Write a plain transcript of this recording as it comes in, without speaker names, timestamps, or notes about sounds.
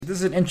This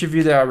is an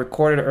interview that I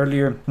recorded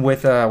earlier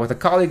with a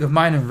colleague of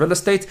mine in real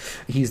estate.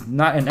 He's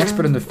not an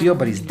expert in the field,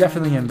 but he's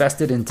definitely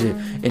invested in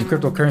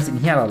cryptocurrency. And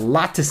he had a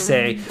lot to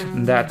say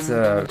that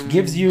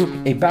gives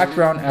you a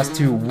background as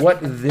to what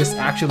this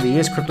actually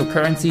is,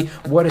 cryptocurrency,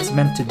 what it's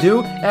meant to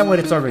do, and what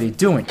it's already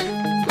doing.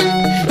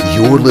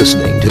 You're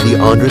listening to the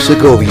Andres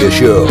Segovia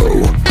Show.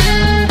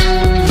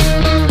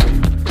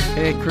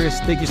 Hey, Chris,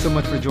 thank you so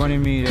much for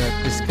joining me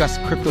to discuss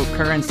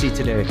cryptocurrency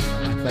today.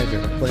 My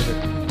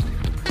pleasure.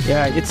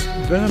 Yeah, it's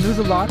been in the news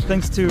a lot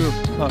thanks to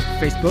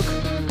Facebook,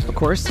 of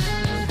course,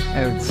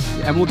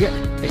 and we'll get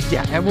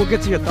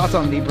to your thoughts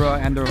on Libra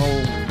and their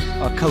whole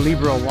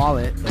Calibra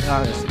wallet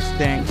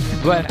thing.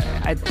 But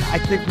I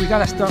think we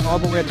gotta start all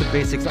the way at the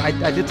basics.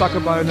 I did talk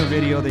about it in a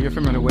video that you're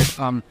familiar with.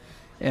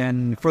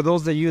 And for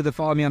those of you that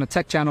follow me on a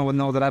tech channel will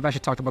know that I've actually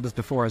talked about this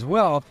before as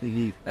well.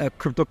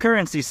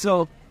 Cryptocurrency.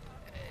 So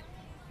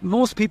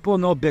most people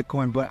know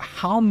Bitcoin, but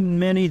how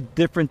many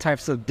different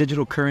types of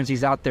digital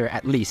currencies out there,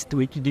 at least, do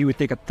you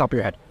think at the top of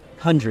your head?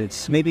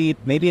 Hundreds, maybe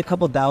a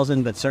couple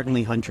thousand, but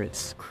certainly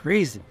hundreds.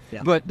 Crazy.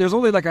 Yeah. But there's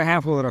only like a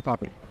handful that are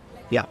popular.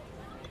 Yeah.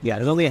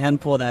 There's only a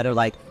handful that are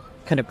like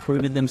kind of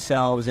proven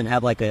themselves and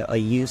have like a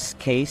use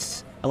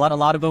case. A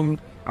lot of them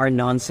are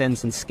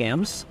nonsense and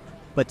scams,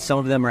 but some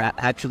of them are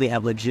actually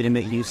have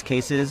legitimate use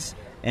cases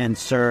and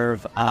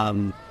serve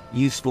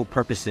useful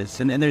purposes.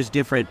 And there's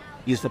different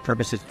useful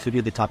purposes to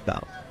really talk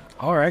about.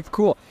 All right,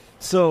 cool.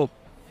 So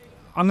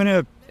I'm going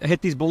to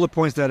hit these bullet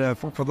points that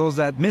for those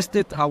that missed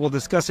it, I will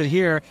discuss it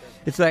here.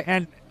 It's like,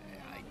 and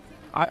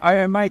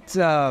I might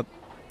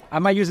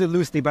use it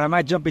loosely, but I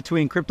might jump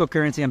between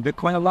cryptocurrency and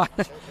Bitcoin a lot.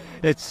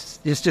 It's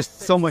just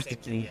so much.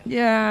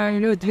 Yeah,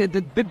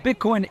 the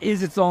Bitcoin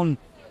is its own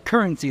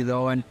currency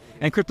though, and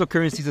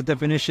cryptocurrency is a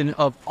definition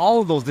of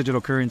all of those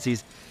digital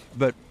currencies.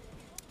 But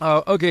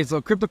okay,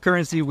 so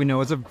cryptocurrency we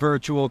know is a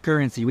virtual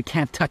currency. We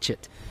can't touch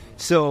it.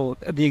 So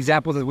the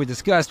example that we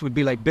discussed would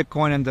be like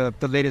Bitcoin and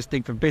the latest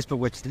thing from Facebook,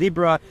 which is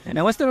Libra.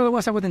 And what's the other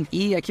one with an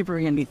E? I keep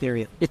forgetting.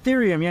 Ethereum.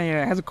 Ethereum,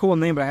 yeah. It has a cool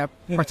name, but I have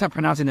a hard time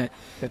pronouncing it.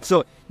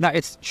 So now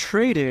it's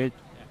traded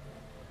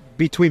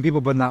between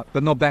people, but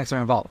no banks are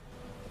involved.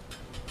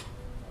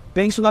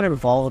 Banks are not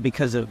involved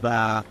because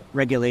of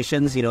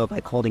regulations,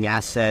 like holding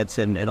assets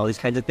and all these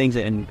kinds of things.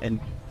 And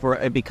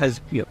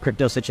because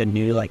crypto is such a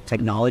new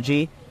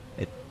technology,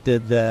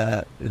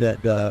 the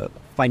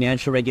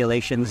financial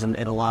regulations and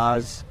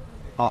laws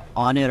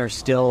on it are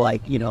still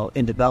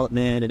in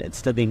development, and it's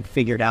still being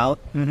figured out.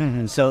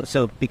 Mm-hmm.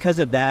 So because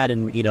of that,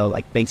 and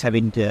banks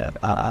having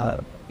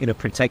to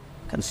protect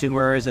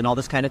consumers and all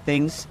this kind of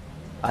things,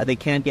 they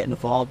can't get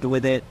involved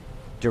with it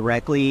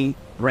directly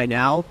right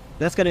now.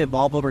 That's going to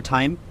evolve over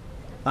time.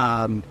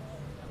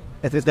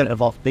 It's going to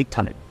evolve big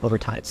time over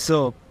time.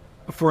 So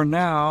for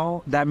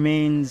now, that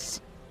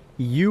means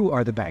you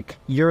are the bank.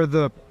 You're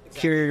the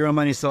carrier your own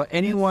money. So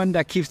anyone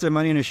that keeps their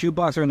money in a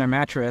shoebox or in their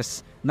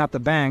mattress, not the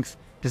banks,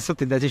 is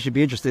something that they should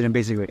be interested in,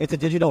 basically. It's a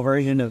digital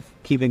version of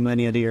keeping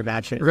money under your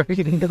mattress. Right.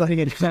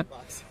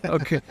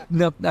 Okay.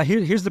 Now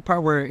here's the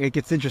part where it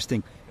gets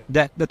interesting.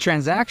 That the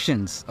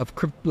transactions of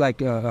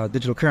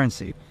digital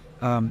currency,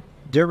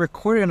 they're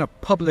recorded in a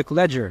public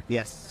ledger.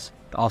 Yes.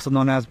 Also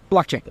known as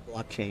blockchain. The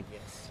blockchain,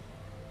 yes.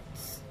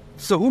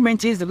 So who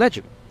maintains the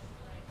ledger?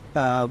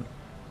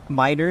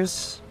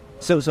 Miners.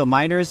 So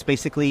miners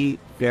basically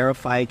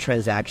verify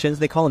transactions.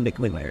 They call them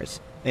Bitcoin miners.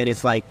 And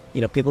it's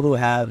people who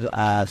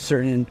have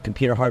certain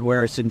computer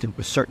hardware,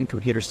 certain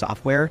computer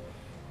software,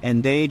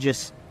 and they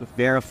just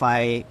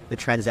verify the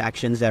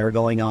transactions that are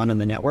going on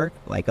the network.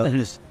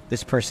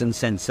 This person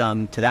sent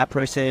some to that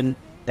person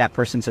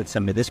sent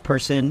some to this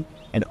person,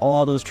 and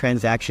all those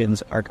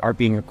transactions are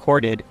being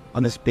recorded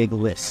on this big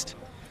list.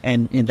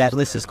 And that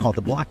list is called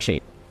the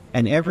blockchain.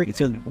 And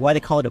so why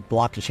they call it a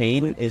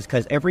blockchain is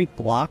because every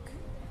block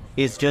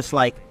is just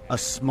like a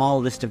small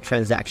list of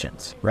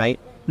transactions, right?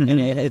 Mm-hmm.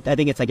 And I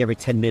think it's every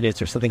 10 minutes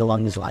or something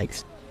along these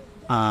lines.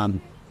 And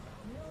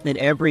there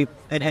are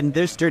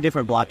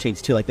different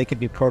blockchains too. They could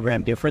be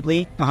programmed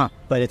differently. Uh-huh.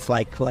 But it's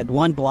like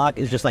one block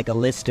is just a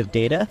list of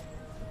data,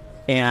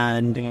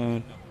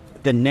 and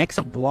the next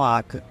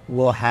block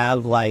will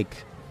have a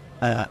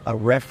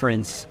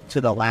reference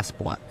to the last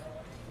block.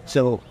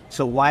 So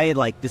why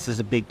this is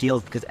a big deal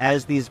is because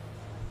as these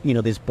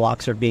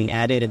blocks are being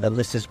added and the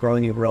list is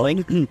growing and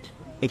growing,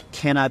 it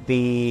cannot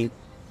be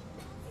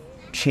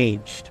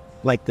changed.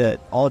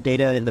 All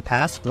data in the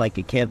past,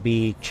 it can't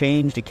be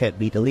changed, it can't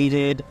be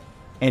deleted,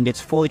 and it's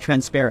fully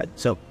transparent,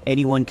 so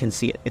anyone can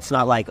see it. It's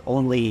not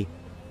only,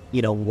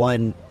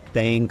 one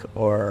bank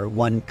or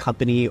one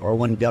company or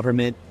one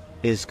government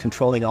is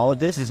controlling all of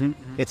this. Mm-hmm.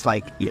 It's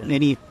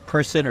any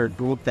person or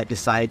group that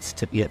decides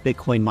to be a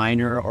Bitcoin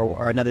miner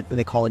or another,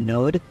 they call a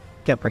node,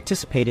 can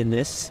participate in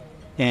this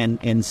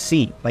and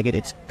see.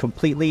 It's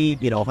completely,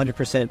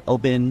 100%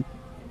 open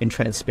and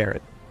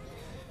transparent.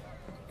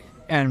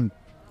 And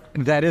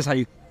that is how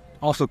you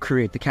also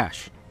create the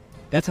cash.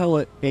 That's how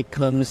it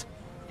comes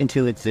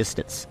into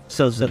existence.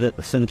 So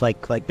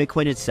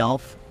Bitcoin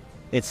itself,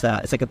 it's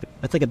like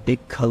a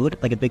big code,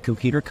 like a big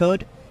computer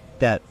code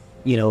that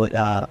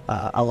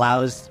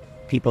allows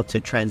people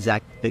to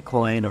transact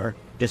Bitcoin or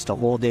just to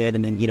hold it,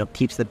 and then,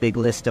 keeps the big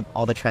list of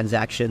all the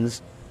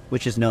transactions,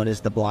 which is known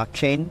as the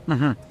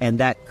blockchain. And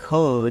that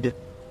code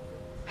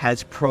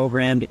has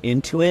programmed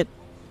into it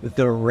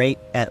the rate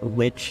at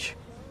which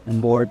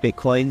more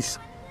Bitcoins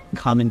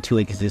come into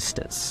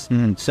existence.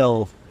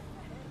 So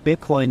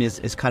Bitcoin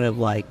is kind of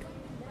like,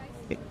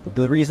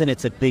 the reason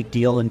it's a big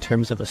deal in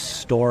terms of a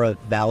store of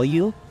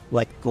value,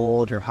 like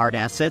gold or hard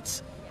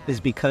assets,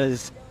 is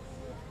because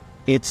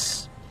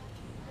it's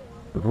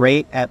the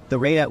rate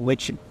at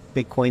which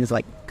Bitcoins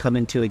like come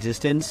into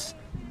existence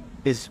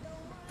is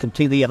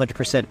completely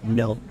 100%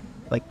 known.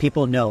 Like,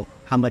 people know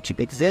how much it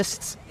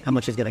exists, how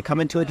much is going to come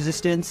into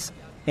existence,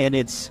 and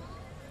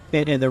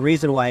the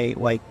reason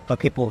why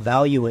people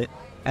value it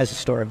as a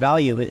store of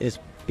value is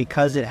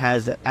because it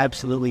has an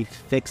absolutely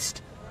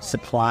fixed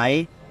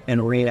supply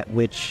and rate at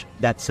which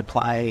that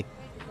supply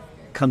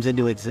comes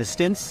into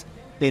existence.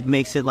 It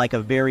makes it like a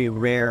very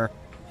rare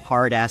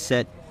hard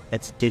asset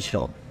that's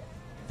digital.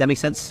 That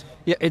makes sense?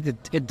 Yeah,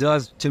 it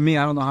does. To me,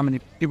 I don't know how many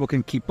people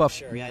can keep up.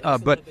 Sure, yeah,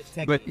 but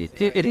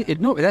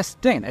no, that's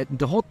the thing.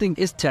 The whole thing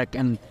is tech,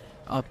 and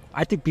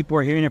I think people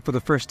are hearing it for the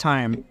first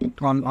time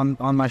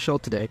on my show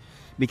today,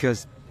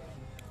 because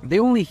they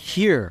only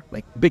hear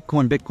like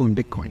Bitcoin.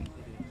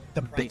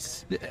 The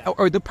price.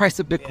 Or the price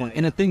of Bitcoin. Yeah.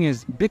 And the thing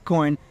is,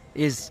 Bitcoin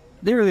is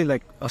literally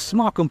like a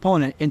small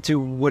component into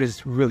what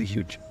is really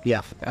huge.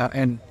 Yeah.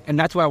 And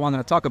that's why I wanted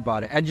to talk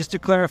about it. And just to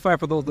clarify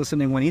for those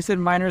listening, when he said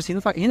miners, he's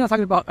not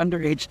talking about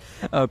underage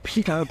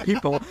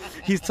people.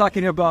 He's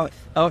talking about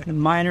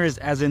miners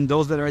as in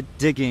those that are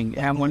digging.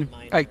 And when,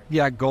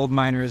 gold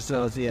miners,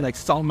 like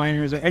salt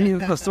miners or any of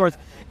the sorts.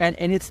 And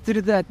it's due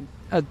to that,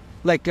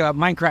 like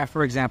Minecraft,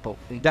 for example,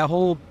 that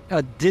whole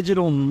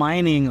digital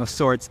mining of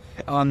sorts.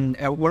 One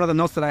of the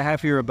notes that I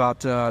have here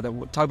about that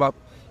talk about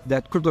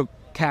that crypto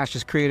cash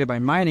is created by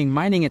mining.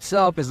 Mining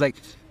itself is like,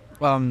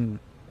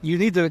 you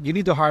need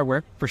the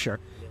hardware for sure,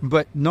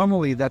 but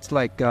normally that's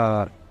like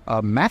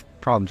math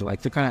problems,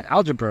 like the kind of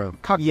algebra.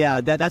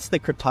 Yeah, that's the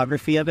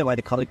cryptography of it. Why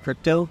they call it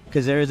crypto?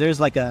 Because there's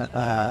like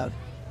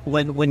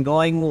when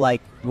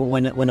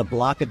a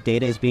block of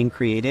data is being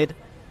created,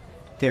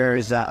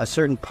 there's a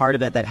certain part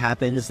of it that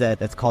happens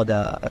that's called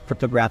a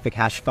cryptographic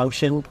hash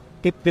function.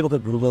 People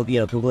could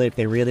Google it if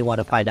they really want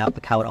to find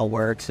out how it all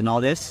works and all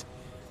this.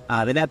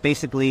 And that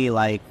basically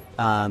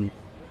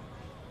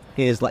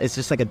it's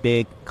just like a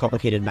big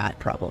complicated math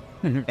problem.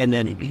 And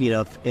then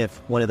if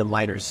one of the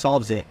miners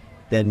solves it,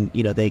 then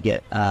they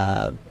get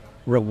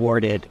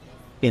rewarded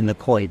in the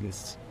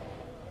coins.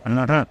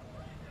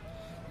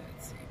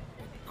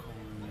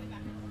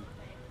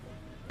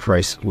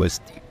 Price was...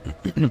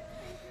 All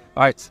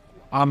right,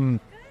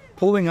 I'm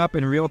pulling up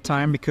in real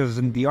time because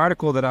in the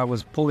article that I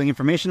was pulling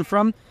information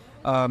from,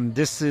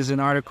 this is an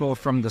article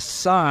from The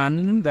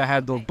Sun that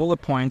had those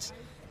bullet points.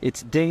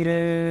 It's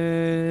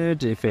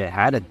dated, if it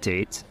had a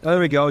date. Oh, there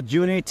we go,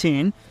 June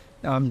 18.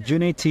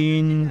 June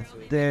 18,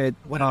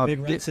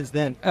 Since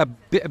then.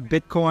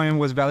 Bitcoin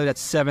was valued at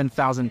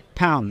 7,000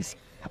 pounds.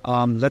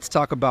 Let's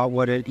talk about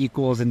what it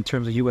equals in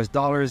terms of US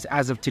dollars.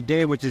 As of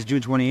today, which is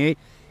June 28,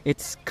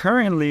 it's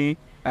currently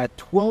at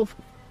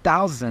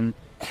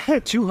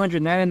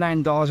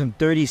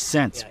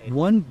 $12,299.30.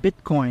 One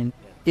Bitcoin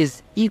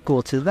is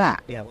equal to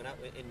that. Yeah,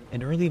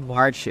 in early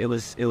March, it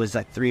was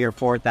like 3,000 or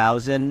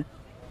 4,000.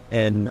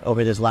 And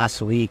over this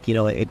last week,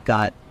 it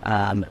got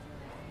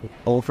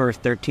over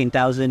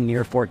 13,000,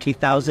 near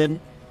 14,000,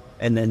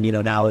 and then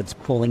now it's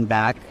pulling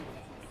back.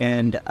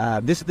 And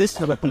this is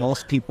what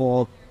most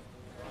people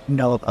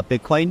know of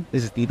Bitcoin.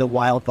 This is the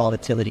wild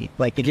volatility.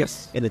 Like in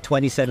the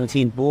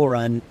 2017 bull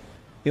run,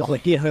 it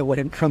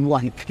went from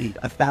like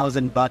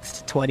 $1,000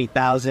 to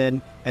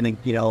 20,000, and then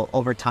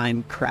over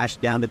time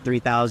crashed down to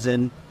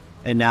 3,000,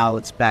 and now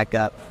it's back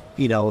up,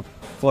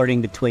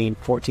 flirting between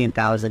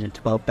 14,000 and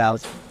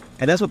 12,000.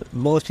 And that's what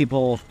most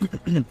people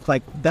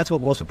That's what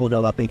most people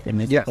know about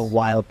Bitcoin. It's a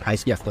wild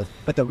price. Yes.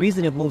 But the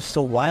reason it moves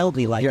so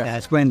wildly like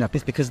that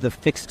is because of the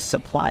fixed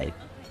supply.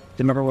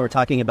 Remember, we were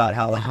talking about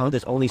how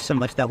there's only so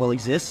much that will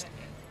exist.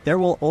 There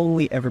will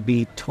only ever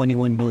be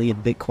 21 million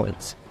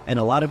Bitcoins, and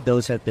a lot of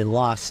those have been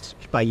lost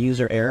by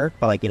user error.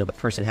 By the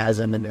person has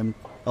them, and then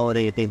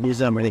they lose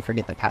them, or they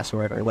forget the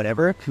password or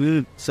whatever.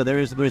 So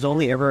there's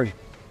only ever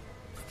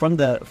from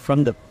the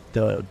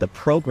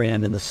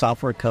program and the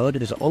software code,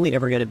 there's only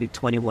ever going to be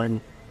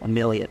 21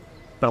 million.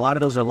 But a lot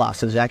of those are lost.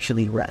 So there's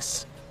actually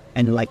rest.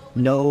 And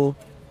no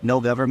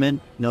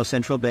government, no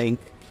central bank,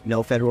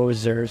 no Federal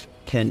Reserve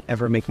can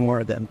ever make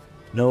more of them.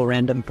 No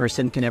random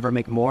person can ever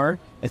make more.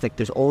 It's like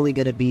there's only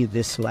going to be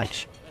this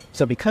much.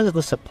 So because of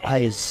the supply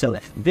is so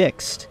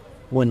fixed,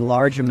 when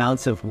large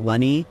amounts of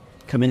money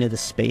come into the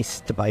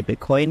space to buy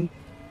Bitcoin,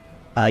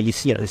 you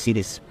see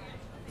these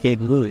big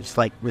moves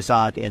like we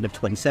saw at the end of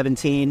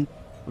 2017,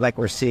 like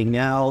we're seeing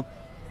now,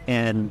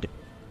 and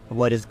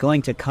what is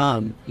going to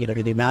come,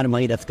 the amount of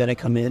money that's going to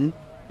come in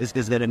is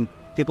that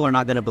people are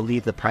not going to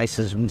believe the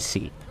prices we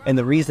see. And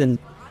the reason,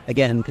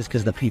 again, is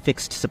because the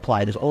fixed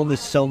supply, there's only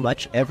so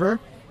much ever.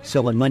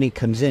 So when money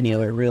comes in, it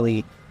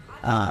really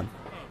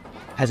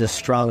has a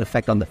strong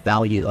effect on the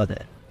value of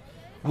it.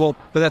 Well,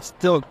 but that's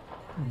still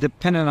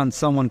dependent on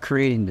someone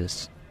creating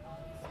this.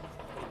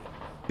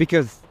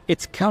 Because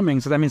it's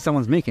coming, so that means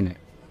someone's making it.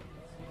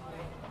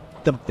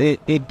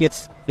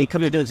 It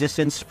comes into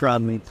existence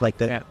from like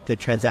the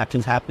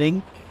transactions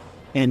happening,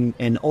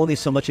 and only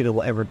so much of it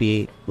will ever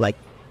be like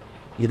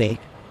unique.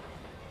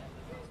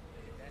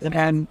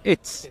 And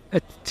it's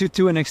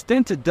to an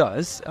extent it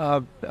does,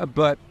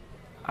 but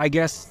I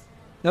guess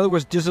in other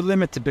words, there's a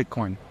limit to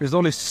Bitcoin. There's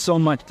only so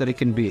much that it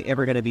can be.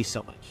 Ever going to be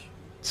so much.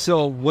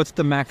 So what's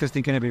the max this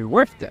thing going to be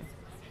worth then?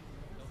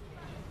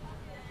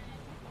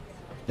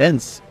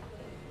 Depends.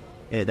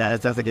 Yeah,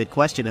 that's a good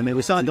question. I mean,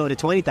 we saw it go to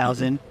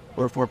 20,000.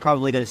 We're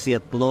probably going to see a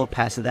blow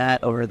past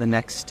that over the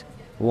next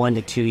 1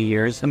 to 2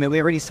 years. I mean, we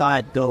already saw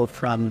it go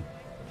from,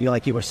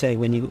 like you were saying,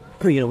 when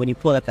you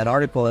pulled up that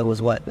article, it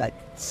was what, like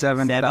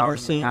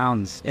 7,000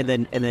 pounds, and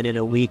then in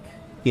a week,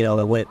 it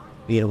went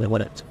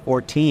up to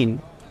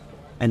 14,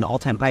 and the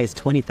all-time high is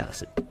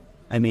 20,000.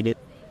 I mean,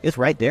 it's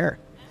right there.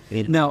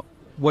 Now,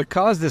 what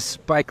caused this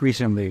spike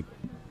recently?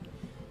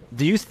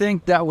 Do you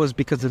think that was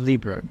because of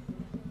Libra?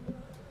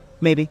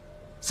 Maybe.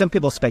 Some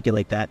people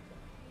speculate that.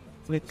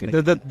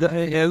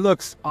 It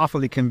looks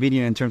awfully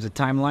convenient in terms of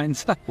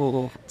timelines.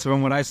 So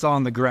from what I saw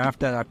on the graph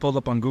that I pulled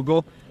up on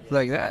Google,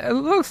 like it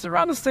looks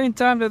around the same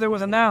time that it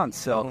was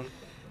announced. So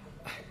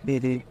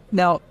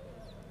now,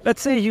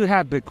 let's say you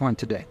had Bitcoin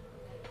today.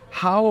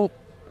 How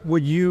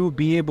would you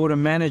be able to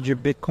manage your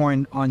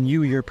Bitcoin on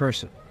your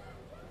person?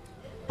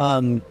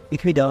 It can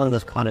be done on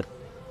this kind of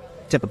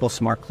typical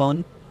smart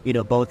clone.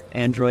 Both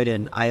Android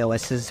and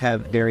iOSs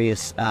have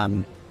various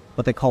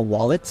what they call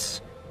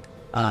wallets,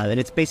 and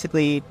it's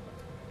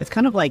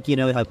kind of like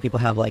how people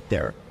have like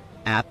their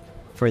app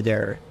for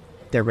their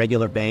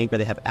regular bank, or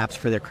they have apps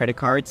for their credit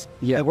cards.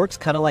 Yeah, it works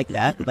kind of like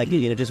that. Like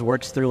it just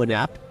works through an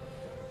app,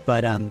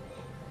 but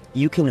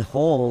you can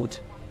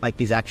hold like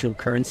these actual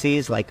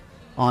currencies like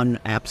on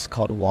apps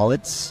called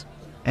wallets,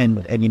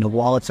 and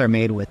wallets are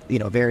made with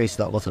various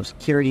levels of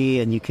security,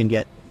 and you can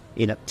get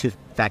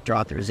two-factor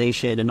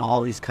authorization and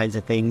all these kinds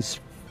of things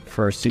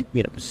for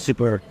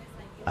super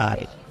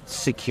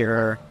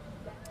secure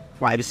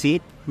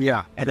privacy.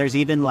 Yeah, and there's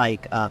even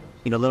like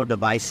little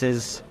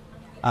devices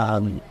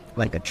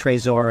like a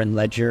Trezor and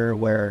Ledger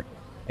where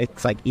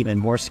it's like even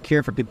more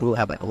secure for people who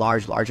have like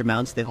large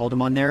amounts. They hold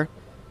them on there.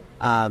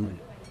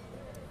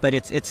 But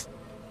it's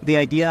the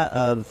idea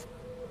of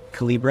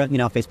Calibra.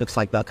 Facebook's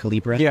like about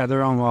Calibra. Yeah,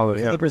 their own wallet.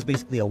 Yeah. Calibra is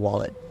basically a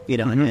wallet.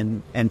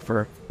 And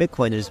for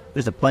Bitcoin,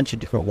 there's a bunch of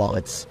different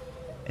wallets.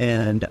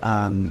 And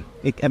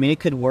it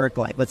could work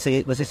like let's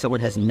say someone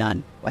has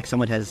none, like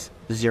someone has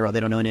 0, they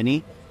don't own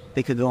any.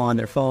 They could go on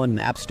their phone in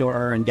the app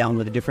store and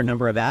download a different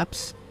number of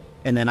apps,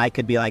 and then I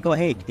could be like, oh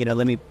hey,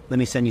 let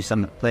me send you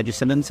some. I just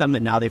send them some,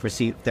 and now they've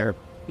received their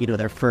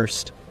their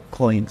first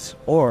coins.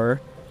 Or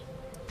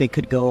they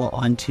could go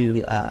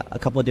onto a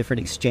couple of different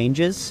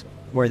exchanges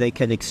where they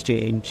can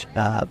exchange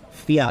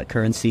fiat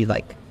currency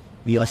like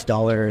U.S.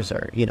 dollars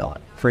or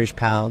British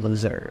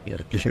pounds or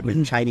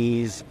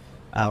Chinese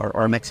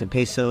or Mexican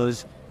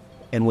pesos,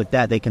 and with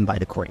that they can buy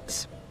the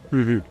coins.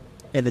 Mm-hmm.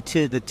 And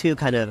the two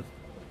kind of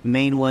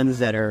main ones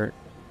that are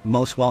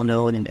most well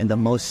known and the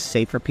most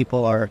safe for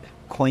people are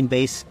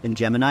Coinbase and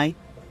Gemini,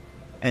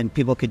 and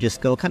people could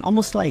just go kind of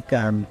almost like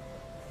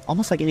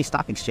any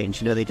stock exchange.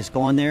 They just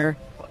go on there,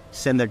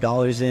 send their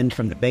dollars in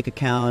from their bank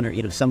account,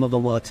 or some of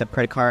them will accept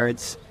credit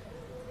cards,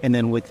 and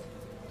then with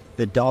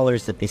the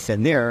dollars that they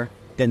send there,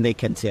 then they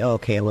can say, oh,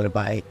 okay, I'm going to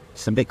buy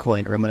some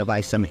Bitcoin, or I'm going to buy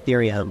some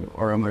Ethereum,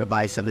 or I'm going to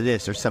buy some of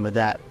this or some of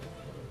that.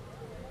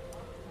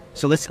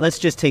 So let's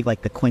just take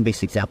like the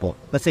Coinbase example.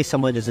 Let's say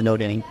someone doesn't know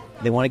any,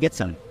 they want to get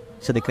some,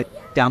 so they could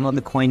download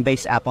the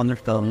Coinbase app on their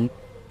phone,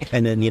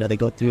 and then they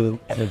go through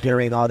and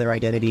generate all their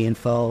identity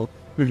info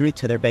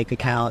to their bank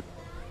account,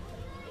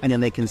 and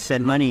then they can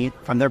send money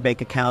from their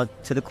bank account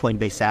to the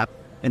Coinbase app,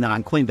 and then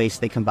on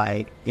Coinbase they can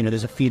buy.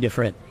 There's a few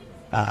different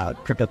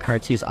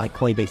cryptocurrencies on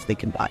Coinbase they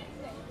can buy,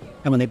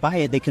 and when they buy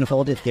it, they can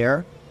hold it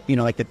there.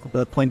 Like the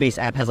Coinbase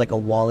app has like a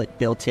wallet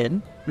built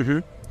in. Mm-hmm.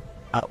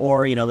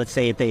 Or, let's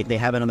say if they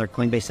have it on their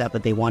Coinbase app,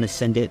 but they want to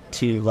send it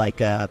to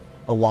like a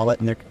wallet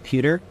in their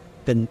computer,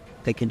 then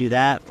they can do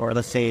that. Or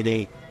let's say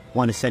they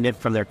want to send it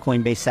from their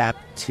Coinbase app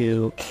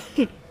to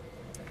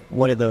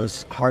one of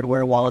those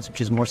hardware wallets,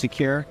 which is more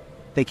secure,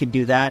 they can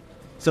do that.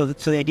 So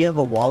the idea of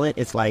a wallet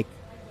is like,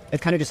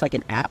 it's kind of just like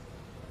an app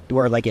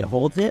where like it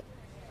holds it,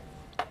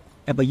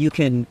 but you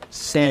can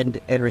send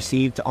and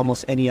receive to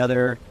almost any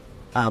other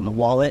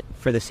wallet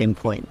for the same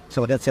coin.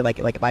 So let's say like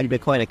if I do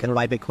Bitcoin, I can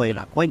buy Bitcoin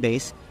on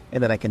Coinbase,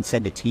 and then I can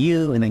send it to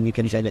you, and then you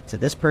can send it to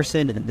this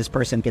person, and then this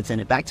person can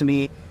send it back to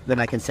me. Then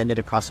I can send it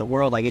across the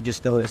world. Like it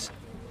just goes,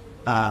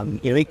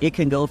 it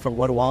can go from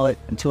one wallet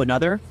to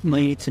another. All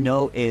you need to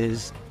know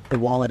is the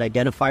wallet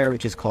identifier,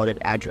 which is called an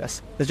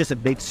address. It's just a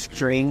big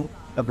string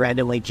of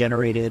randomly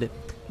generated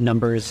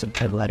numbers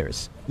and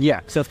letters.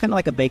 Yeah. So it's kind of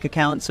like a bank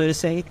account, so to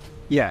say.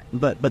 Yeah.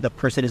 But the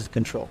person is in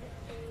control.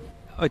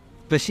 I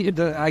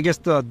guess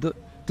the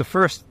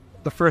first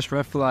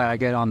red flag I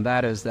get on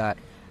that is that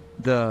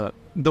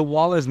the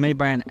wallet is made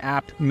by an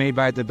app made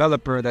by a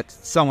developer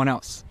that's someone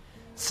else.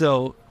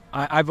 So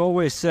I've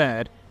always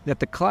said that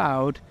the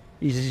cloud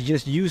is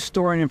just you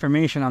storing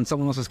information on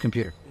someone else's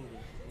computer.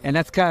 And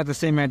that's kind of the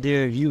same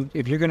idea.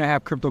 If you're going to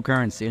have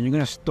cryptocurrency and you're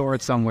going to store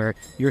it somewhere,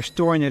 you're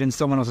storing it in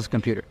someone else's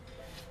computer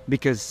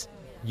because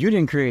you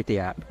didn't create the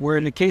app. Where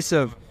in the case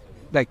of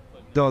like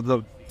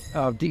the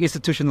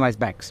institutionalized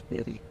banks,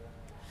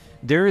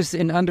 there is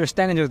an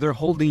understanding that they're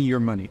holding your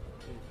money.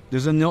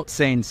 There's a note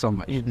saying so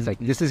much. It's like,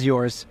 this is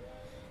yours,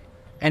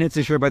 and it's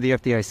insured by the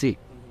FDIC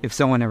if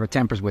someone ever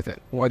tampers with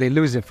it or they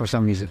lose it for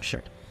some reason.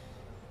 Sure.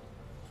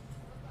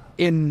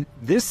 In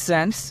this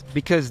sense,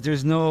 because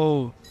there's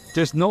no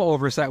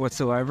oversight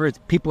whatsoever, it's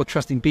people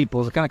trusting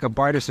people. It's kind of like a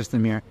barter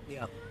system here.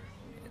 Yeah.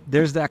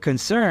 There's that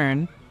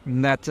concern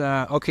that,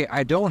 okay,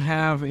 I don't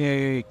have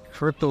a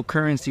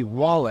cryptocurrency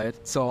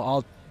wallet, so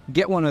I'll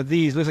get one of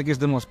these. Looks like it's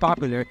the most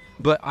popular,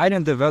 but I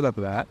didn't develop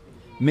that.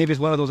 Maybe it's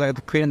one of those I have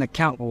to create an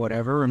account or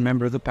whatever,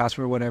 remember the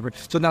password or whatever.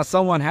 So now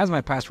someone has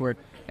my password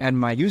and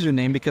my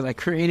username because I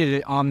created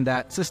it on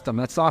that system,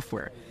 that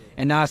software.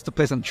 And now it's the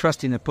place I'm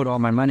trusting to put all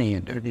my money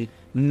in,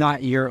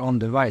 not your own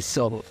device.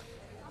 So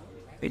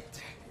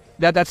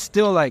that's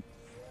still like,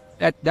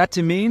 that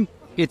to me,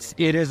 it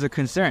is a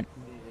concern.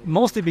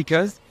 Mostly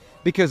because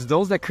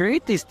those that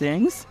create these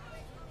things,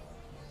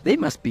 they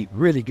must be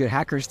really good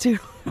hackers too.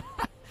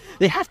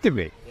 They have to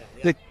be.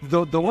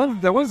 The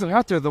ones that are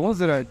out there, the ones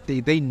that are,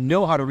 they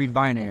know how to read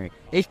binary.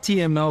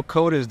 HTML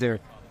code is there.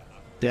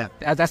 Yeah.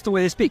 That's the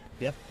way they speak.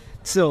 Yeah.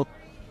 So,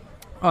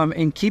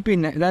 in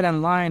keeping that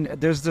in line,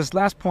 there's this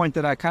last point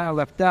that I kind of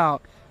left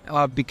out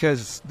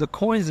because the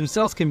coins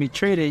themselves can be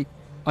traded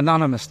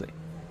anonymously.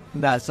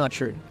 That's not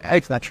true.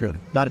 It's not true.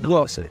 Not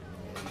anonymously.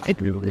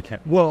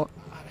 Well,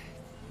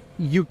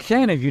 you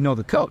can if you know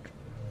the code.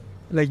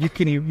 Like you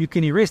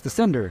can erase the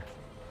sender.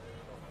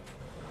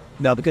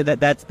 No, because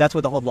that's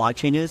what the whole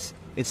blockchain is.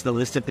 It's the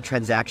list of the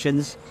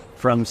transactions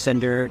from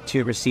sender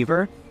to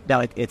receiver. Now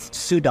it's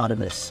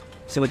pseudonymous.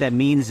 So what that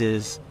means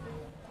is,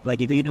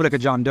 like if you like a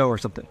John Doe or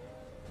something.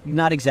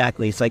 Not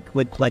exactly. It's like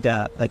with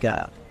an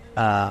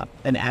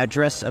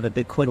address of a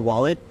Bitcoin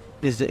wallet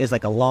is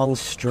like a long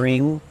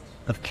string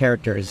of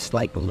characters,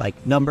 like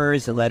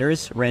numbers and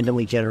letters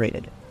randomly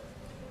generated.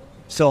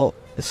 So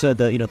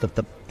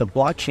the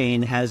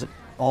blockchain has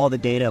all the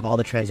data of all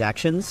the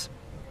transactions.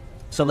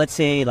 So let's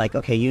say like,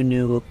 okay, you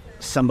knew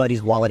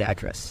somebody's wallet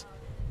address,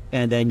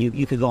 and then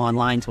you could go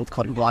online to what's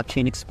called a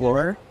Blockchain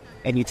Explorer,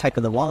 and you type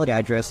in the wallet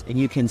address, and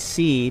you can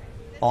see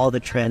all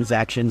the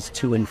transactions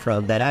to and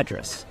from that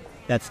address.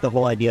 That's the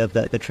whole idea of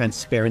the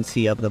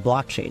transparency of the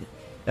blockchain.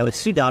 Now it's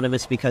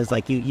pseudonymous because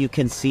like you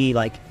can see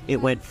like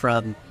it went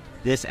from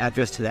this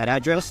address to that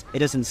address. It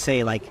doesn't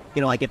say like,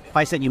 like if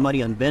I sent you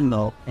money on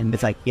Venmo and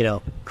it's like,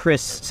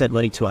 Chris sent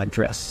money to our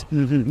address.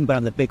 Mm-hmm. But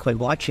on the Bitcoin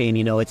blockchain,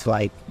 it's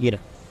like,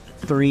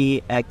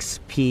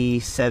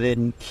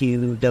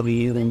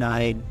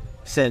 3XP7QW9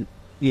 sent,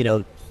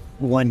 1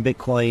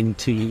 Bitcoin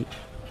to,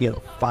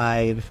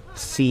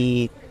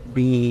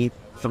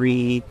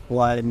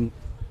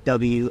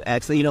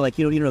 5CB31WX. Like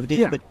you don't know the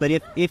data, but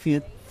if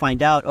you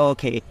find out,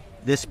 okay,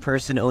 this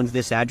person owns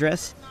this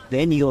address,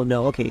 then you'll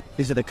know, okay,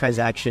 these are the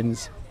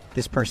transactions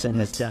this person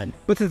has done.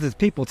 But since it's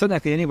people,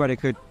 technically anybody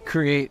could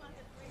create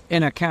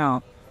an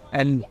account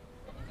and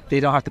they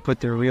don't have to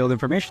put their real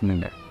information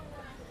in there.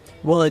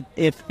 Well,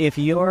 if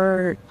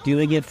you're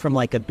doing it from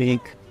like a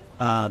big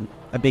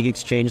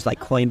exchange like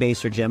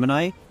Coinbase or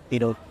Gemini,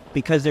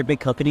 because they're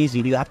big companies,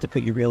 you do have to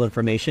put your real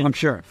information. I'm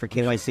sure for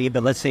KYC.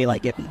 But let's say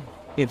like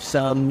if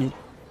some,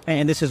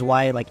 and this is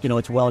why like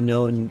it's well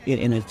known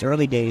in its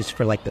early days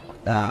for like the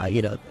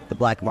the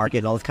black market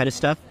and all this kind of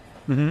stuff.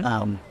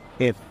 Mm-hmm.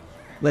 If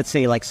let's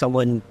say like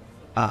someone,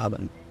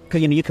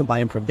 because you can buy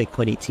them from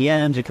Bitcoin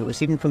ATMs, you can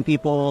receive them from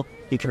people,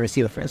 you can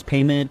receive it as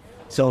payment.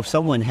 So if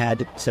someone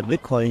had some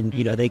Bitcoin,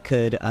 they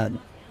could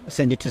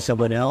send it to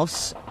someone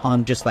else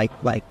on just like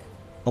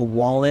a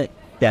wallet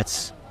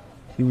that's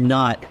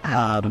not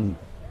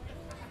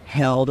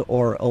held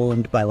or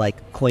owned by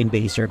like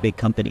Coinbase or a big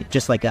company,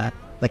 just like a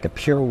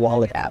pure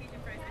wallet app.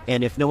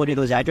 And if no one knew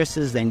those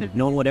addresses, then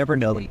no one would ever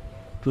know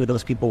who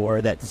those people were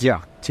that's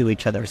to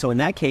each other. So in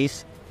that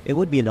case, it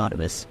would be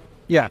anonymous.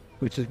 Yeah,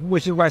 which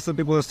is why some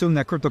people assume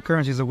that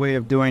cryptocurrency is a way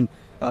of doing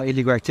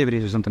illegal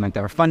activities or something like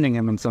that, or funding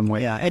them in some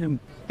way. Yeah, and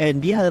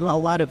a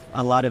lot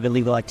of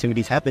illegal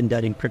activities have been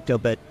done in crypto,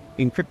 but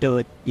in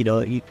crypto,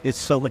 it's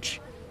so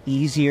much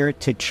easier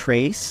to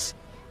trace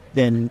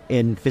than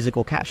in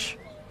physical cash.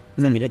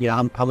 I mean,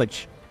 how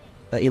much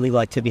illegal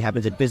activity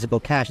happens in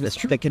physical cash. That's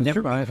true. That can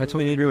never. I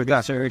totally agree with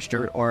that. Searched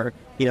or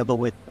but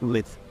with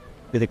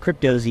the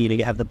cryptos,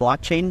 you have the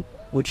blockchain,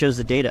 which shows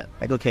the data.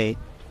 Like, okay,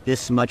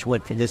 this much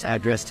went from this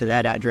address to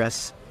that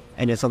address,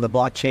 and it's on the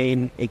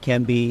blockchain. It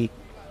can be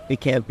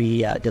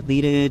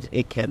deleted.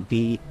 It can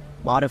be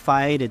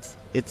modified.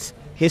 It's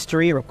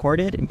history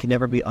recorded and can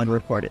never be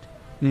unrecorded.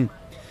 Mm.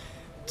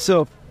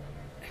 So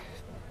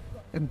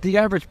the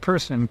average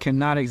person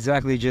cannot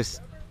exactly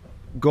just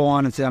go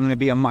on and say, I'm going to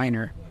be a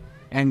miner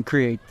and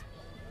create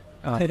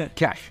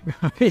cash.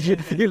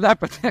 You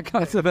laugh at that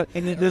concept, but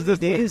And there's those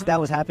days that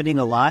was happening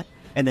a lot,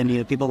 and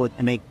then people would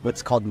make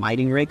what's called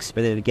mining rigs,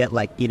 where they would get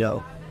like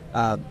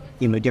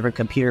different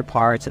computer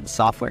parts and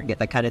software and get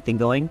that kind of thing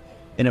going.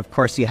 And of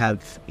course, you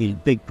have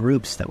big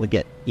groups that would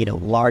get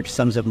large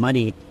sums of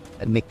money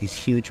and make these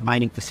huge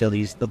mining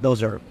facilities.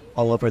 Those are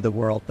all over the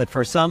world. But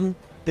for some,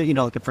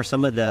 for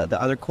some of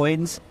the other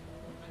coins,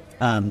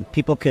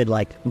 people could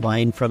like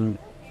mine from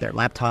their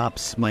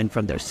laptops, mine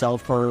from their cell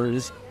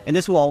phones, and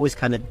this will always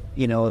kind of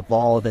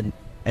evolve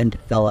and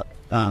develop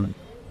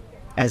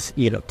as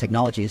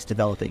technology is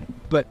developing.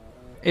 But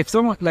if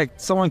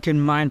someone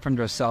can mine from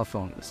their cell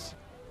phones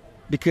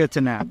because it's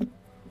an app,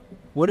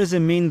 what does it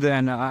mean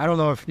then? I don't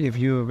know if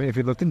you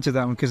looked into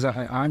that one, because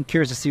I'm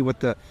curious to see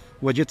what you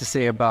have to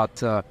say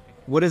about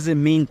what does it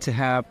mean to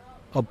have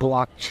a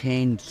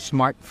blockchain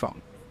smartphone?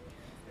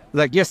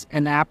 Like, yes,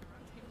 an app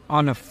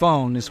on a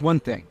phone is one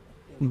thing,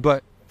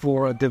 but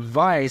for a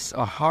device,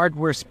 a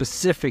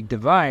hardware-specific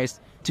device,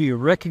 to be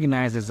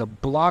recognized as a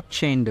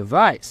blockchain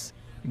device,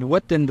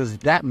 what then does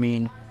that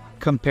mean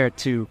compared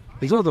to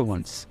these other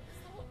ones?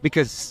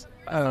 Because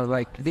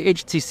like the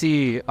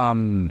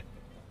HTC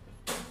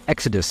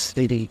Exodus,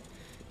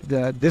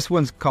 this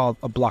one's called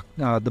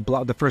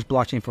the first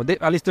blockchain phone.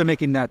 At least they're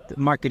making that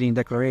marketing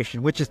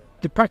declaration, which is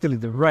practically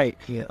the right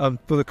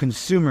for the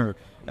consumer.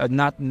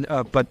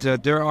 But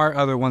there are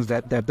other ones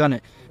that have done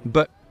it.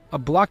 But a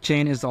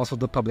blockchain is also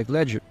the public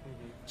ledger,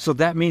 so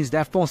that means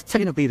that phone's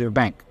technically their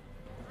bank.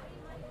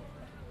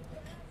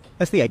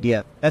 That's the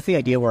idea. That's the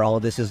idea where all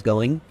of this is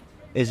going.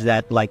 Is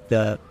that like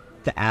the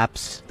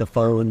apps, the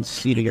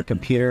phones, your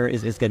computer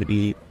is going to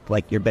be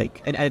like your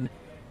bank. And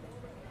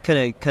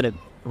kind of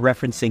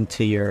referencing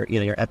to your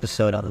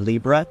episode on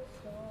Libra,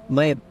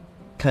 my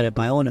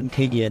own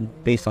opinion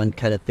based on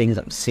kind of things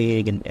I'm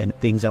seeing and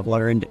things I've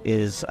learned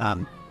is I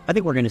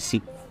think we're going to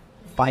see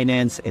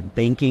finance and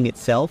banking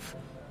itself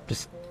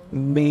just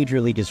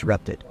majorly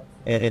disrupted,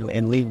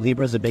 and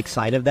Libra's a big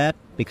side of that,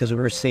 because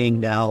we're seeing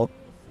now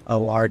a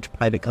large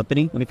private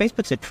company. I mean,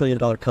 Facebook's $1 trillion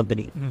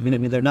company. I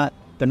mean, they're not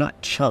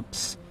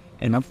chumps,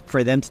 and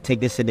for them to take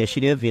this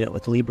initiative,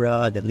 with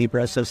Libra, the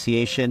Libra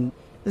Association,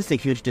 this is a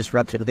huge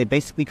disruption. They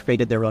basically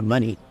created their own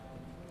money,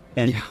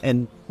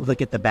 and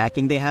look at the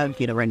backing they have.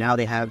 Right now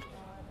they have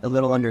a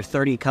little under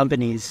 30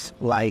 companies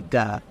like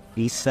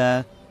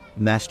Visa,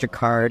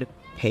 MasterCard,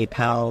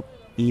 PayPal,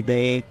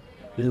 eBay,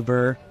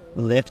 Uber,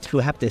 Lyft, who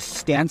have to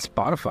And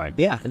Spotify.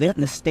 Yeah, they have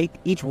to stake.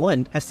 Each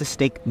one has to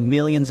stake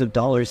millions of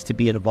dollars to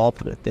be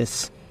involved with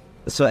this.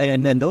 So,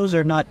 and then those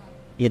are not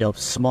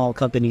small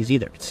companies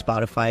either.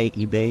 Spotify,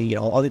 eBay,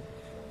 all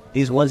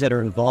these ones that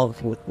are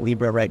involved with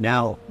Libra right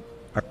now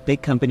are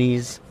big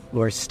companies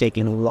who are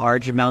staking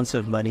large amounts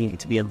of money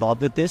to be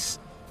involved with this.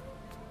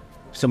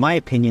 So my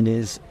opinion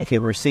is, okay,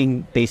 we're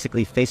seeing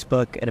basically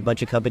Facebook and a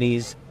bunch of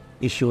companies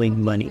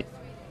issuing money.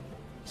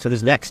 So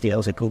there's next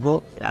deals at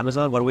Google,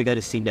 Amazon. What are we going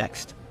to see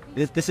next?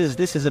 This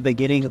is a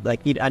beginning.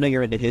 Like, I know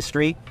you're into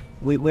history.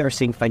 We are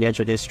seeing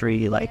financial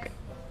history like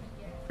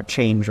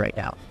change right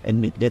now,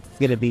 and it's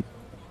going to be.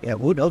 Yeah,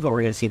 who knows what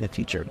we're going to see in the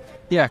future?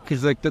 Yeah,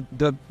 because like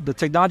the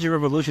technology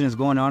revolution is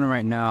going on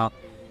right now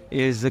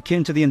is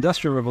akin to the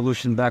Industrial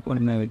Revolution back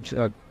when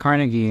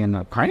Carnegie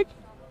and Carnegie.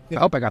 I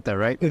hope I got that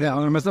right. Yeah,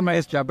 I'm messing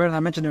my job better than I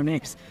mentioned their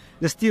names.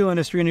 The steel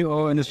industry and the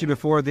oil industry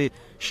before the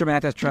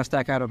Sherman Trust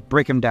Act, how to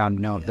break them down.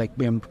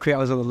 Create all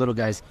those other little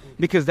guys,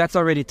 because that's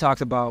already talks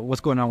about what's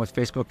going on with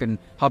Facebook and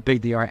how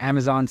big they are.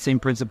 Amazon,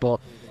 same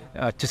principle.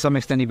 To some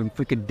extent, even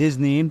freaking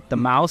Disney, the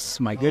mouse.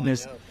 My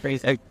goodness,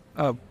 crazy.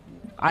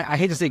 I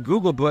hate to say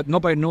Google, but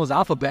nobody knows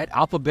Alphabet.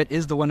 Alphabet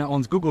is the one that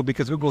owns Google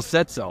because Google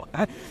said so.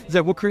 It's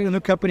like, we'll create a new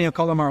company and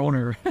call them our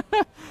owner.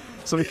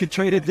 So we could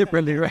trade it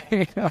differently,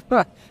 right?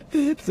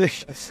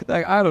 It's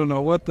like, I don't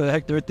know what the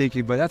heck they're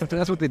thinking, but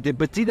that's what they did.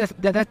 But see,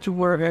 that's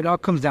where it all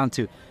comes down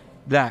to.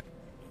 That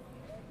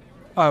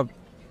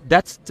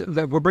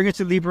we'll bring it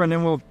to Libra, and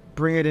then we'll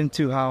bring it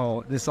into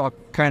how this all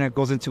kind of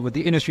goes into with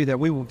the industry that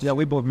we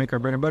both make our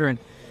bread and butter in.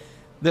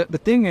 The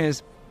thing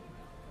is,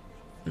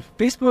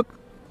 Facebook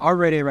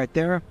already right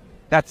there,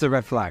 that's a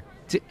red flag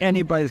to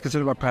anybody that's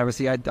concerned about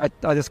privacy. I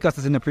discussed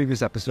this in the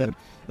previous episode,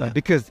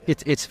 because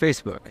it's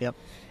Facebook. Yep.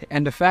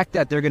 And the fact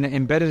that they're going to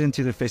embed it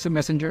into the Facebook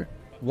Messenger,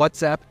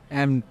 WhatsApp,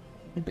 and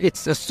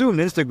it's assumed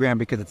Instagram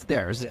because it's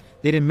theirs. Yeah.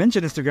 They didn't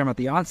mention Instagram at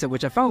the onset,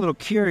 which I found a little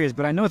curious,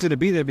 but I know it's going to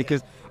be there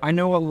because I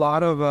know a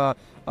lot of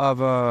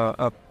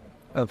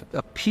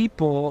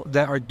people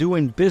that are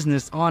doing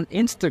business on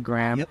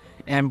Instagram. Yep.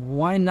 And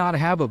why not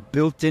have a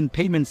built-in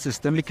payment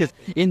system? Because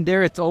in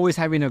there, it's always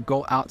having to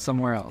go out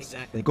somewhere else.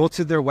 Exactly. Go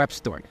to their web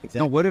store. Exactly.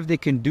 Now, what if they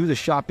can do the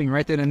shopping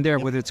right then and there,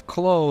 whether it's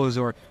clothes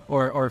or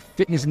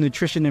fitness and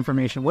nutrition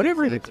information,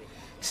 whatever it is.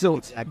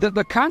 So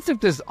the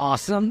concept is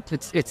awesome.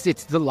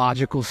 It's the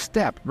logical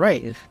step,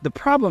 right? The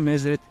problem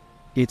is that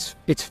it's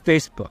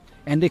Facebook,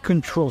 and they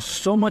control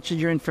so much of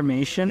your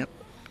information. Yep.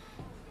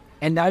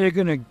 And now you're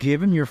going to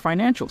give them your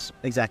financials.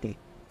 Exactly.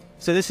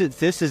 So this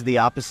is the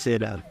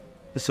opposite of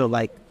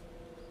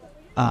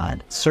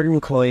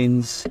certain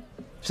coins.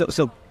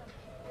 So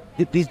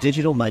these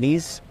digital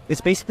monies,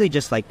 it's basically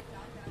just like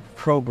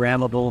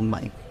programmable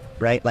money,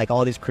 right? Like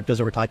all these cryptos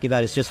that we're talking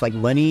about, it's just like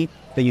money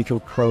that you can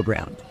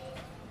program.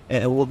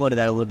 And we'll go into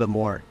that a little bit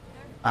more.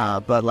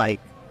 But like,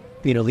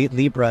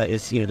 Libra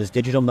is, this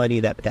digital money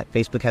that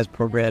Facebook has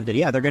programmed. And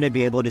yeah, they're going to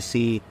be able to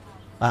see,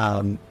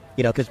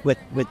 because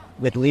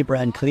with Libra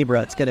and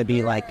Calibra, it's going to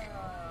be like,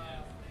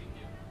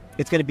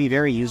 it's going to be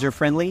very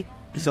user-friendly.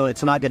 So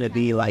it's not going to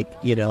be like,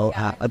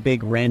 a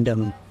big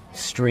random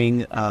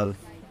string of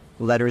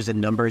letters and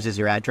numbers as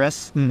your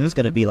address. Mm-hmm. It's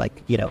going to be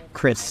like,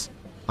 Chris,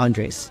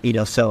 Andres,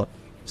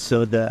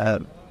 so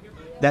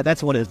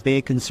that's one of the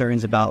big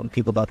concerns about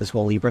people about this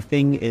whole Libra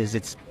thing is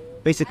it's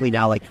basically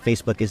now like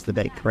Facebook is the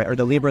bank, right? Or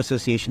the Libra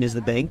Association is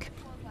the bank.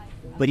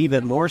 But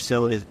even more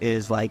so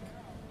is like,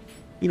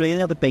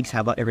 the banks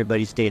have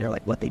everybody's data,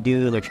 like what they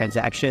do, their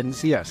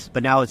transactions. Yes.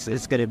 But now it's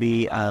going to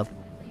be,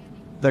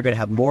 they're going to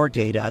have more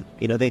data.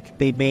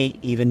 They may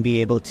even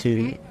be able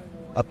to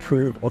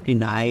approve or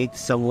deny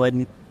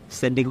someone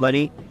sending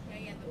money.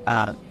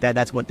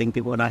 That's one thing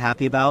people are not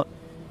happy about.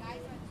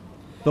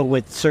 But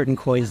with certain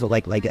coins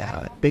like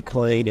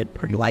Bitcoin and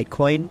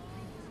Litecoin,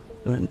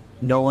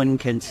 no one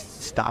can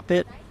stop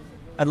it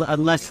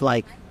unless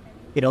like,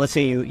 let's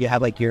say you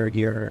have like your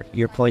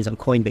coins on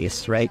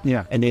Coinbase, right?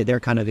 Yeah. And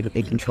they're kind of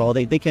in control.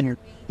 They can,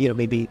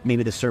 maybe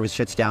the service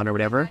shuts down or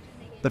whatever.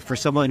 But for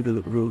someone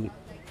who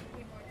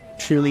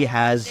truly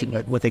has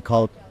what they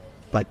call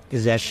like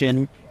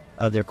possession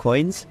of their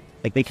coins,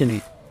 like they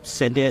can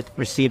send it,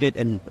 receive it,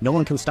 and no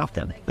one can stop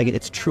them. Like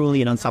it's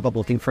truly an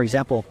unstoppable thing. For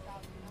example,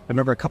 I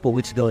remember a couple of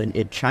weeks ago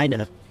in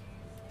China,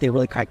 they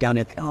really cracked down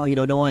at,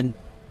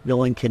 no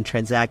one can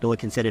transact, no one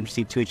can send and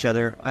receive to each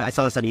other. I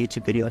saw this on a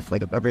YouTube video, it's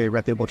like a very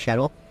reputable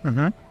channel.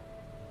 Mm-hmm.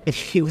 And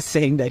he was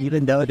saying that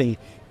even though they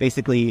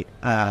basically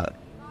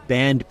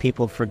banned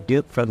people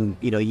from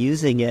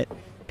using it,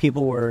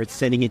 people were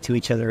sending it to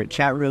each other in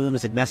chat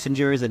rooms and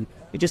messengers, and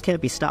it just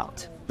can't be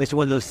stopped. It's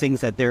one of those things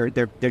that they're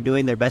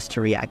doing their best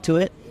to react to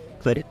it,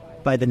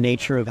 but by the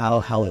nature of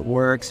how it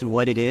works and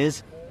what it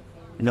is,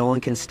 no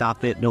one can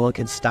stop it, no one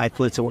can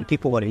stifle it. So when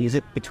people want to use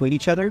it between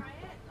each other,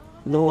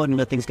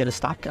 nothing's going to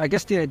stop it. I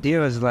guess the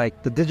idea is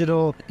like the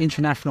digital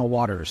international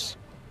waters,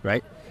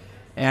 right?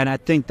 And I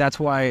think that's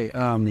why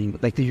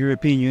like the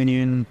European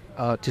Union,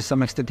 to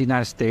some extent the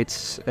United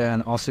States,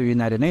 and also the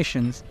United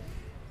Nations,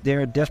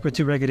 they're desperate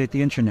to regulate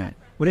the internet.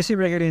 When I say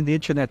regulating the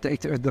internet,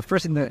 the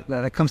first thing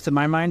that comes to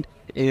my mind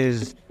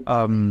is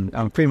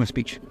freedom of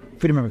speech,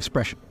 freedom of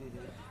expression.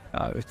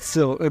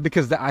 So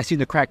because I see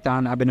the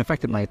crackdown, I've been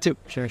affected by it too.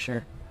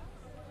 Sure.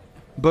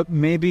 But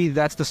maybe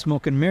that's the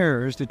smoke and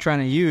mirrors they're trying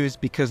to use,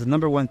 because the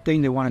number one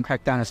thing they want to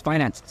crack down is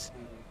finances.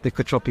 They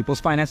control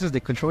people's finances. They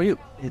control you.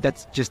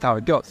 That's just how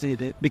it goes.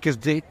 Because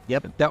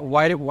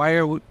why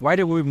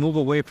did we move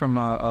away from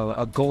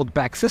a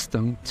gold-backed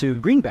system to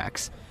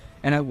greenbacks?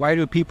 And why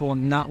do people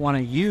not want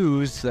to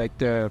use like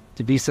the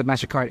Visa,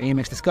 MasterCard,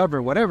 Amex,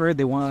 Discover, whatever?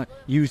 They want to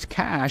use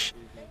cash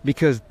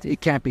because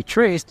it can't be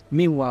traced.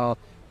 Meanwhile,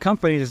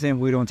 companies are saying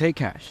we don't take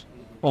cash,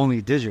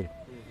 only digital.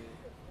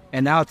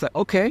 And now it's like,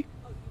 okay.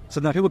 So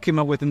now people came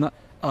up with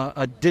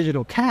a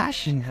digital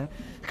cash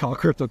called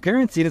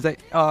cryptocurrency. And it's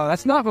like,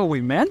 that's not what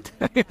we meant.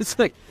 It's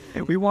like,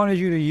 we wanted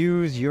you to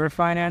use your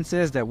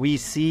finances, that we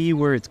see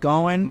where it's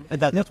going.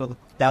 And that's what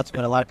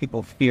a lot of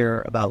people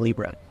fear about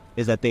Libra,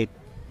 is that they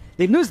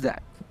lose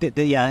that.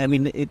 Yeah, I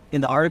mean,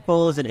 in the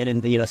articles and in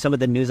the, some of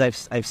the news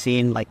I've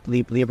seen, like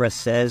Libra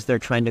says they're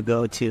trying to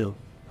go to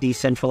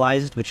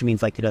decentralized, which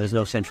means like there's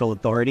no central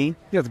authority.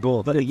 Yeah, it's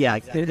gold. But yeah,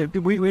 exactly.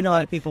 We know a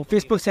lot of people.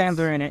 Facebook's hands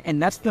are in it, and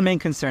that's the main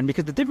concern.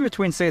 Because the difference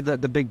between, say, the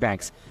big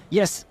banks,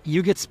 yes,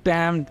 you get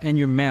spammed in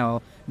your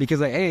mail because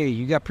like, hey,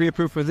 you got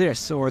pre-approved for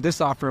this or this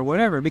offer or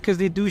whatever, because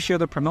they do share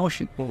the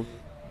promotion,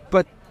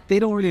 but they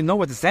don't really know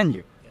what to send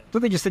you, so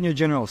they just send you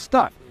general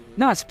stuff.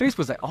 Now it's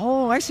Facebook's like,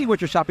 oh, I see what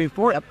you're shopping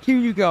for. Yep. Here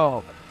you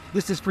go.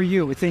 This is for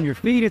you. It's in your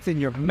feed. It's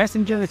in your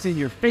messenger. It's in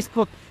your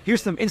Facebook.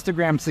 Here's some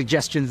Instagram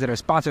suggestions that are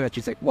sponsored that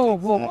you say, whoa,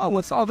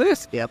 what's all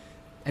this? Yep.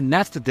 And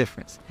that's the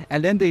difference.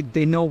 And then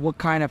they know what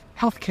kind of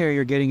healthcare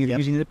you're getting if you're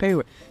using the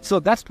paywall. So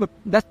that's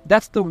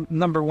the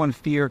number one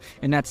fear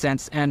in that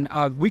sense. And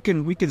we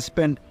can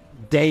spend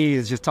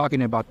days just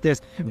talking about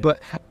this,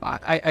 but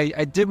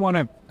I did want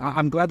to.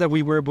 I'm glad that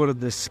we were able to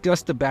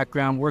discuss the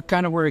background, where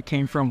it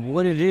came from,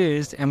 what it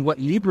is, and what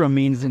Libra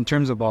means in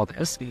terms of all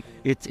this.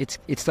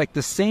 It's like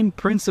the same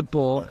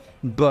principle,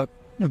 but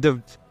let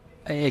me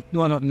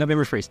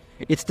rephrase.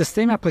 It's the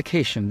same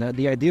application,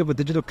 the idea of a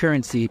digital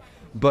currency,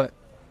 but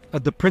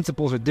the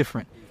principles are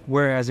different.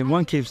 Whereas in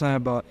one case, it's not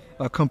about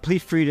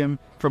complete freedom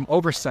from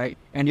oversight,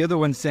 and the other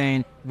one's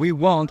saying, we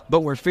won't, but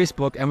we're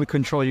Facebook and we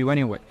control you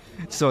anyway.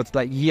 So it's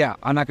like, yeah,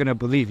 I'm not going to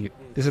believe you.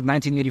 This is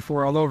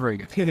 1984 all over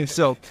again.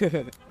 So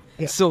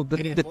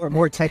the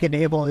more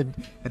tech-enabled, and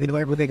they know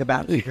everything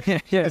about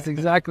it. Yes,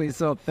 exactly.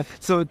 So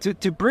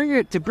to bring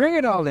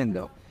it all in,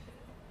 though,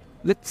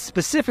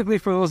 specifically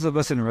for those of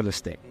us in real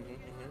estate,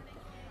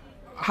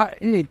 Have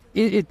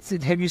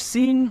you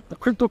seen the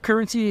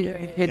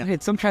cryptocurrency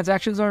hit some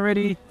transactions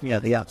already?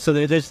 Yeah. So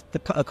there's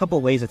a couple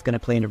of ways it's going to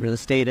play into real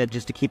estate.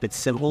 Just to keep it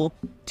simple,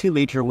 two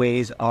major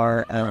ways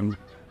are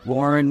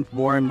more and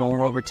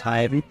more over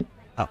time,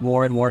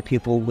 more and more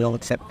people will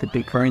accept the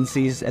big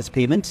currencies as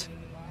payment.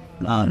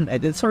 And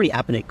it's already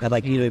happening.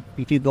 Like,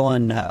 if you go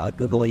on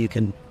Google, you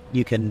can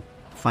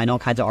find all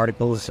kinds of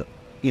articles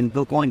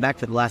going back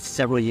to the last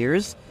several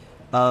years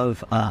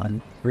of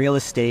real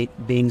estate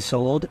being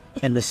sold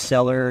and the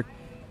seller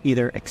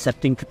either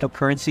accepting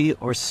cryptocurrency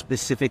or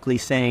specifically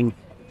saying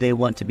they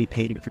want to be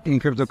paid in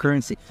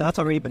cryptocurrency. That's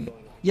already been.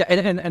 Yeah,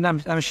 and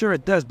I'm sure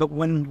it does. But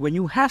when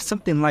you have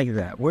something like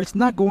that where it's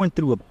not going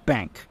through a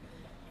bank,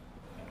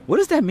 what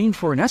does that mean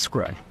for an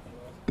escrow?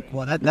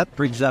 Well, that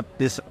brings up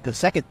the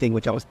second thing,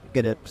 which I was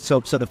gonna.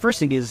 So the first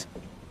thing is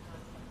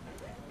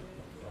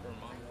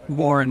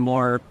more and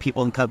more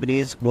people and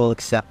companies will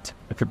accept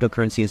a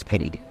cryptocurrency as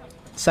paid.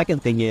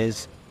 Second thing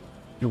is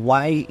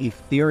why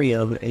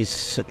Ethereum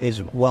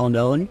is well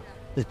known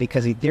is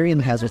because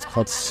Ethereum has what's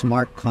called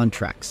smart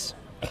contracts.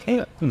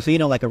 So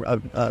like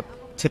a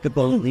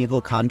typical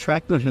legal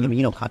contract.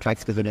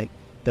 Contracts because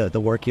of the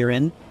work you're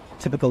in.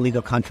 Typical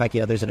legal contract,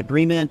 there's an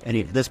agreement, and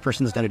if this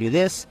person is going to do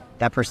this,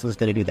 that person is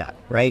going to do that,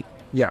 right?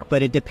 Yeah.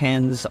 But it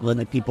depends on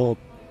the people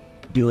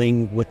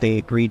doing what they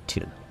agreed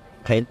to,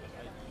 okay?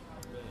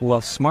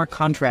 Well, smart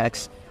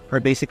contracts are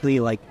basically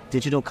like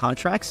digital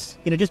contracts,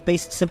 just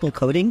based simple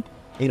coding,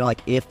 like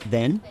if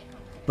then,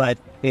 but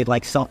it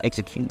like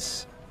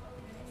self-executes.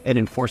 It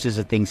enforces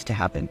the things to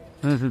happen.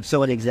 Mm-hmm.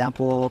 So an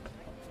example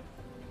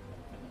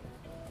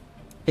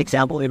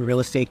in real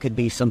estate could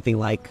be something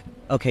like,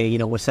 okay,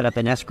 we'll set up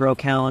an escrow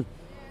account,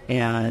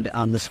 and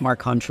the smart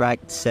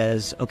contract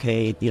says,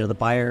 okay, the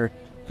buyer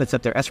puts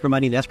up their escrow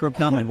money in the escrow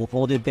account, and we'll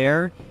hold it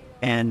there.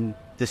 And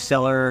the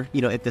seller,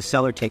 if the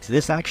seller takes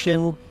this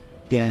action,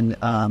 then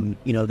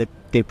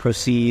they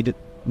proceed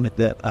with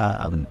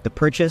the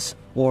purchase.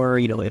 Or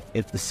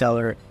if the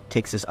seller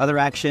takes this other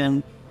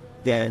action,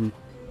 then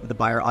the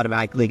buyer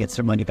automatically gets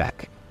their money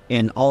back.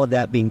 And all of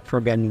that being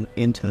programmed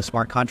into the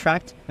smart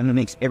contract, and it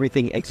makes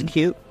everything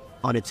execute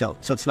on its own.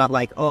 So it's not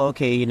like, oh,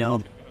 okay,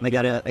 I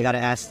gotta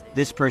ask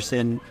this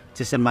person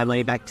to send my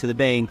money back to the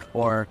bank,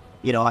 or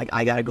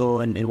I gotta go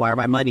and wire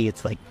my money.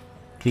 It's like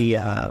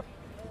the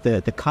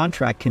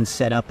contract can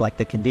set up like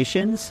the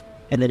conditions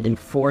and then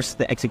enforce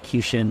the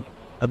execution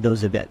of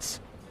those events.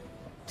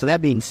 So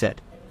that being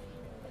said,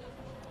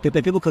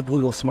 people could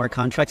Google smart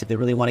contracts if they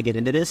really want to get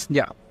into this.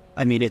 Yeah,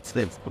 I mean, it's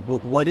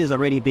what is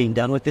already being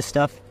done with this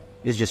stuff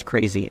is just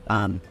crazy.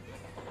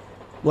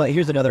 Well,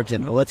 here's another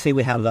example. Let's say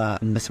we have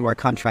a smart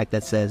contract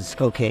that says,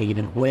 okay,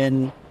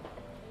 when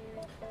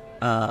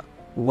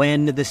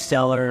the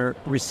seller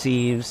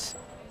receives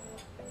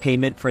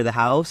payment for the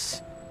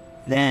house,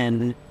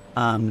 then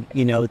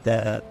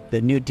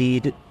the new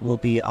deed will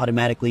be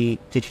automatically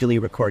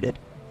digitally recorded,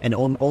 and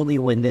only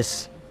when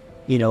this,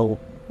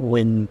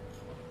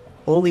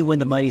 only when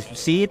the money is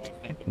received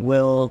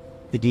will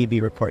the deed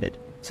be recorded.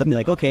 Something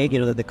like, okay,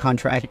 the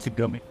contract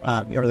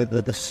or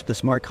the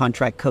smart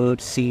contract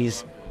code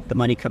sees the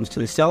money comes to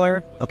the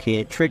seller. Okay,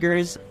 it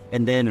triggers,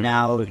 and then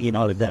now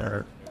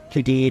the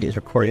deed is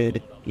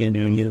recorded in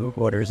new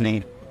order's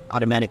name,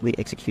 automatically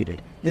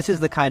executed. This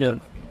is the kind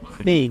of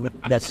thing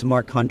that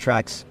smart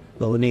contracts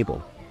will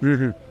enable.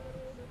 Mm-hmm.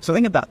 So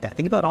think about that.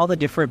 Think about all the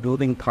different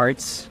moving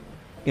parts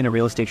in a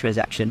real estate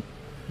transaction.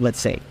 Let's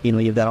say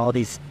you've got all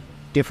these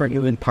different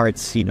moving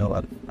parts,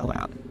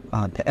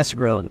 the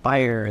escrow and the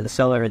buyer and the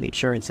seller and the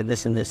insurance and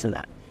this and this and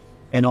that,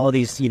 and all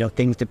these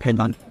things depend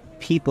on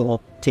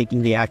people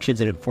taking the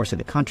actions and enforcing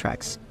the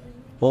contracts.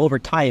 Well, over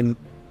time,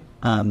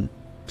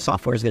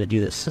 software is going to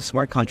do this. So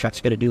smart contracts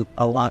are going to do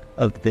a lot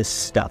of this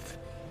stuff,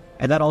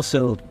 and that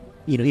also,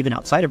 even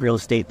outside of real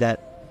estate,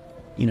 that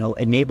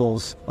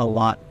enables a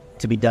lot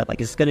to be done.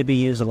 Like, it's going to be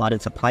used a lot in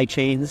supply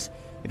chains.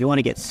 If you want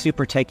to get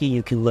super techie,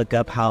 you can look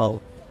up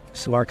how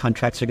smart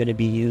contracts are going to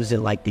be used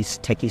in like these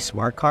techie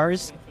smart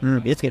cars.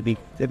 It's going to be,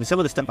 some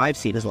of the stuff I've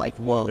seen is like,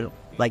 whoa,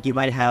 like you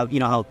might have,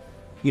 how,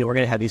 we're going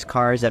to have these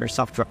cars that are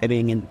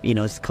self-driving and,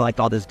 collect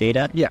all this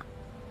data. Yeah.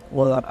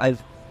 Well,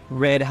 I've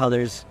read how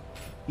there's,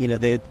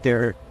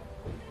 there's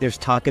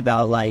talk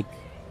about like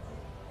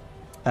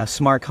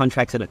smart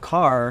contracts in a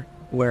car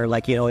where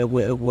like, it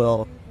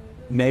will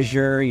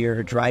measure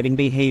your driving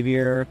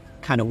behavior,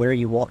 kind of where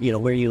you walk,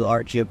 where you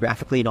are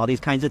geographically and all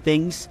these kinds of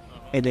things.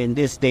 And then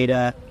this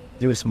data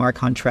through a smart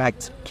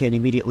contract can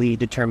immediately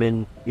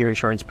determine your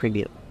insurance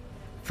premium.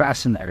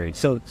 Fascinating.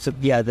 So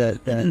yeah,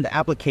 the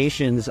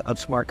applications of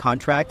smart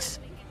contracts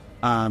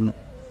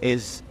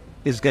is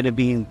going to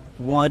be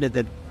one of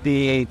the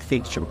big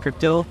things from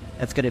crypto.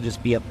 That's going to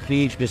just be a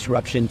huge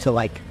disruption to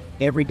like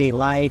everyday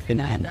life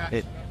and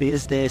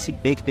business,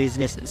 big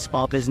business and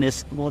small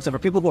business. Well, so for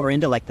people who are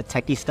into like the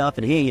techie stuff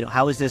and hey,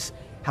 how is this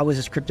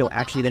crypto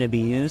actually going to be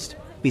used?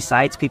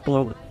 Besides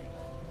people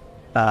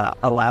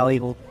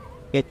allowing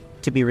it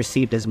to be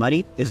received as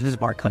money, is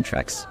smart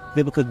contracts.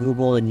 People could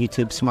Google and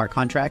YouTube smart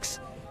contracts,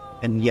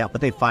 And yeah,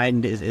 what they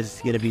find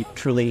is going to be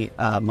truly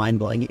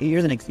mind-blowing.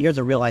 Here's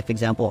a real-life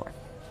example,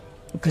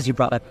 because you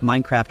brought up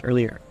Minecraft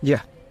earlier.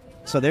 Yeah.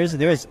 So this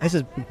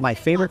is my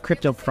favorite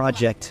crypto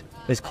project.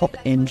 It's called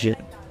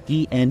Engine,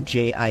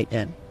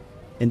 ENJIN.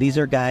 And these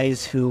are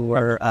guys who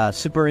are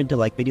super into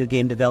like video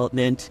game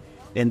development,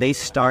 and they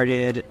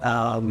started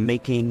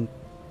making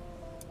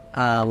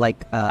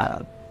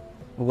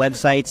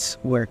websites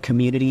where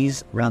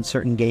communities around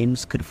certain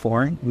games could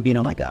form,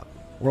 like a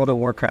World of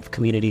Warcraft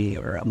community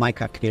or a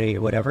Minecraft community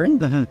or whatever.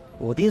 And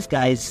well, these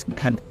guys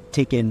kind of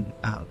taken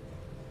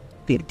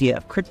the idea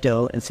of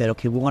crypto and said,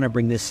 okay, we want to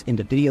bring this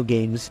into video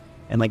games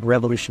and like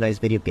revolutionize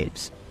video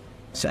games.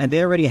 So, and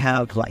they already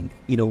have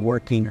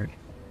working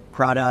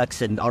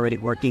products and already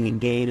working in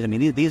games. I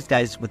mean, these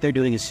guys, what they're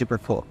doing is super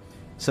cool.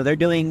 So they're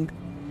doing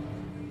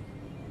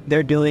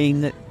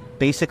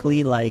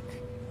basically like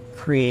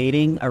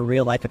creating a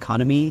real life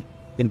economy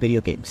in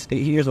video games.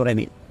 Here's what I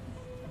mean.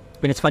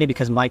 And it's funny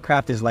because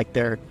Minecraft is like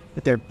their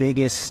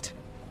biggest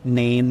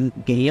name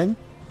game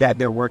that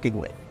they're working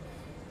with.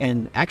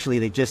 And actually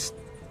they just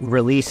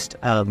released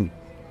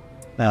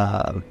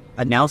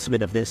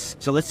announcement of this.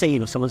 So let's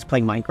say, someone's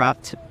playing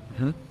Minecraft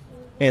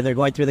and they're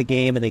going through the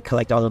game and they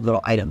collect all the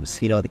little items.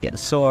 They get a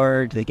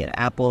sword, they get an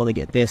apple, they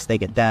get this, they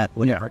get that,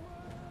 whatever.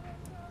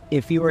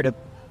 If you were to,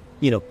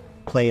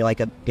 play like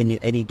in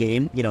any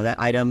game, that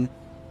item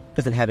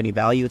doesn't have any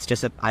value. It's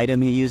just an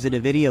item you use in a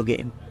video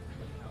game.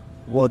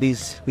 Well,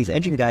 these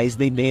engine guys,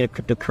 they made a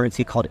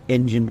cryptocurrency called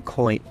Engine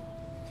Coin.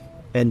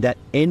 And that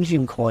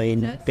Engine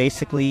Coin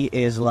basically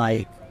is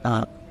like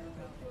a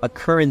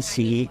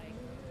currency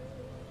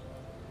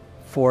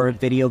for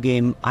video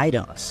game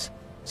items.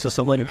 So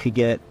someone could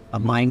get a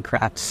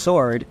Minecraft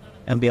sword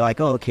and be like,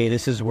 oh, okay,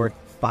 this is worth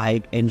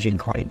 5 Engine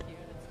Coin.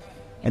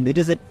 And it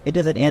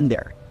doesn't end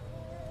there.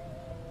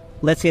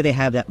 Let's say they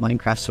have that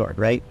Minecraft sword,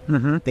 right?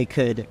 They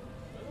could,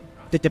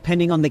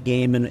 depending on the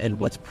game and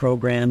what's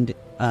programmed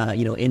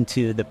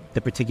into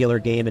the particular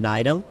game and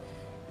item,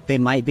 they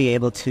might be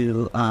able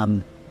to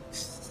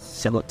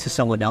sell it to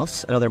someone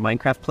else, another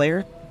Minecraft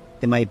player.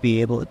 They might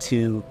be able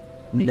to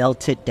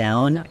melt it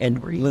down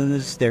and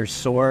lose their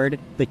sword,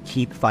 but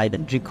keep 5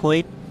 Engine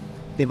Coin.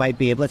 They might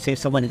be able, let's say if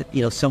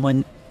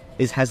someone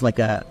has like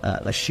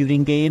a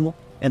shooting game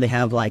and they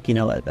have like,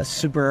 a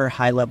super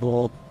high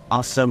level,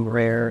 awesome,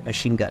 rare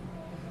machine gun.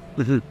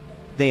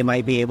 They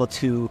might be able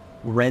to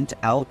rent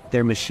out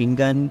their machine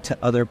gun to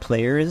other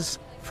players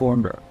for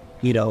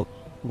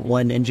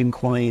 1 Engine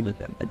Coin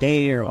a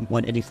day or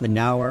 1 Engine Coin an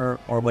hour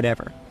or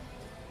whatever.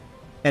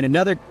 And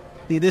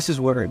this is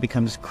where it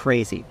becomes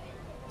crazy.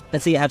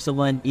 Let's say you have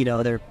someone,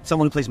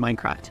 someone who plays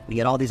Minecraft. They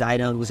get all these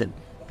items and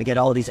they get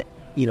all these,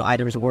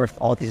 items worth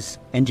all these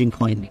Engine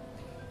Coin.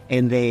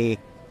 And they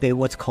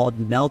what's called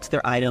melt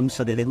their items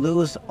so that they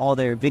lose all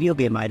their video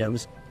game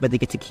items, but they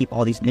get to keep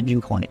all these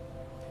Engine Coin.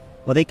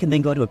 Well, they can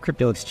then go to a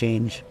crypto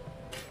exchange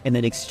and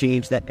then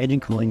exchange that Engine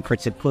Coin for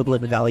its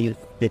equivalent value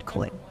of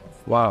Bitcoin.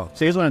 Wow.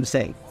 So here's what I'm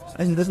saying.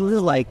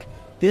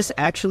 This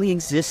actually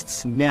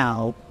exists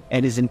now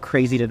and is in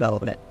crazy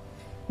development.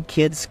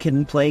 Kids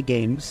can play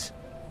games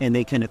and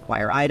they can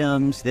acquire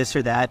items, this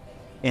or that,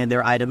 and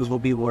their items will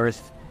be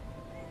worth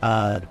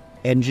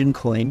Engine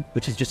Coin,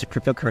 which is just a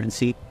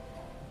cryptocurrency.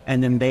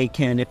 And then they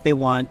can, if they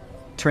want,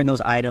 turn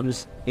those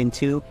items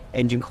into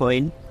Engine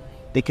Coin.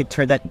 They could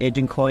turn that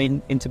Engine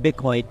Coin into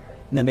Bitcoin,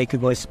 and then they could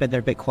go spend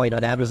their Bitcoin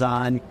on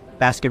Amazon,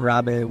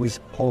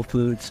 Baskin-Robbins, Whole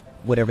Foods,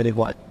 whatever they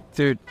want.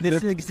 Dude,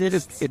 This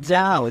exists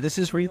now. This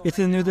is real. it's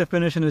a new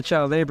definition of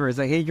child labor. It's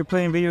like, hey, you're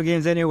playing video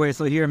games anyway,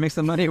 so here, make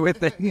some money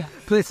with it.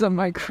 Play some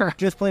Minecraft.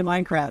 Just play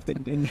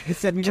Minecraft and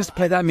send me Just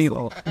play that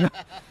meal.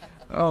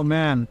 Oh,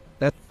 man.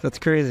 That's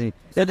crazy.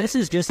 So this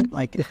is just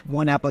like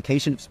one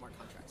application of smart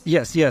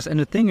contracts. Yes. And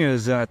the thing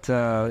is that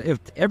if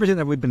everything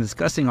that we've been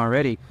discussing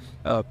already,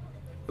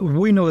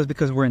 we know this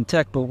because we're in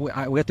tech, but we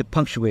have to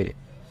punctuate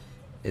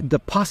it. The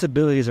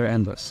possibilities are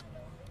endless.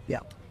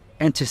 Yeah.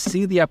 And to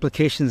see the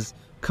applications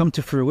come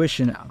to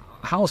fruition,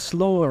 how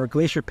slow or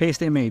glacier pace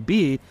they may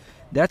be,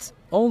 that's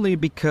only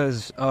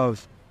because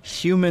of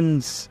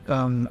humans'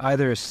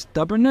 either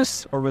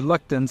stubbornness or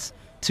reluctance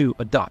to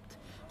adopt,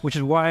 which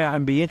is why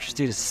I'd be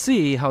interested to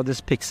see how this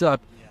picks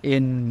up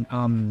in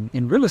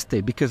real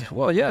estate, because,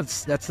 well, yeah,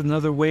 that's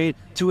another way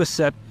to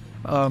accept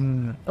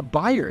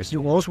buyers.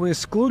 You're also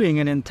excluding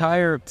an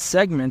entire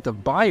segment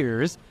of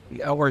buyers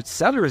or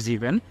sellers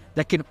even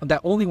that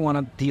only want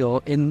to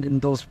deal in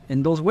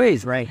those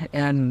ways. Right.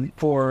 And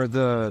for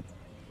the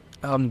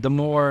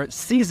more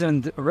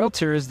seasoned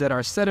realtors that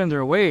are set in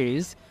their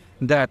ways,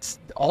 that's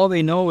all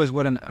they know is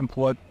what is a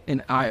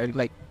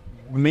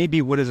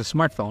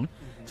smartphone.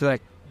 So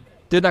like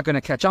they're not going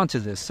to catch on to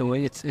this. So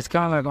it's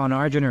kind of like on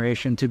our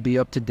generation to be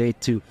up to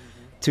date, to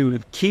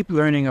keep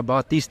learning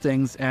about these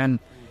things and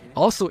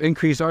also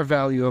increase our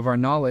value of our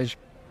knowledge.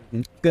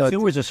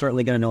 Consumers are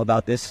certainly going to know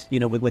about this,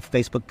 with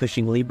Facebook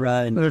pushing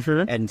Libra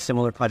and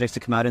similar projects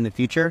to come out in the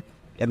future.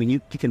 I mean,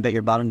 you can bet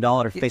your bottom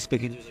dollar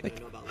Facebook users are going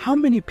to know about How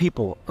many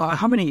people,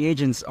 how many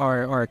agents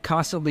are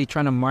constantly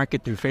trying to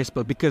market through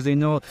Facebook because they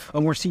know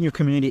a more senior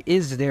community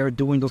is there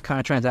doing those kind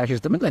of transactions?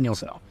 The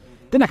millennials know.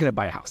 They're not going to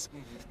buy a house.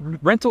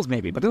 Rentals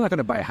maybe, but they're not going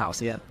to buy a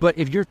house. Yeah. But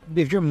if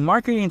you're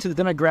marketing to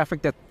the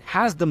demographic that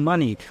has the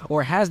money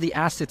or has the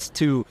assets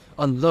to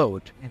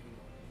unload,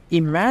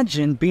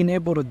 imagine being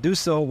able to do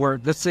so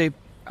where, let's say,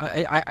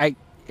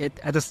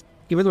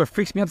 even though it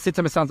freaks me out to say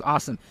something, it sounds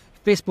awesome.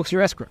 Facebook's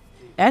your escrow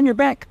and your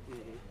bank.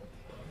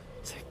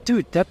 It's like,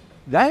 dude,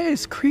 that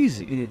is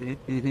crazy.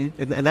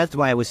 And that's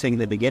why I was saying in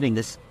the beginning,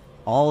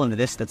 all of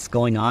this that's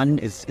going on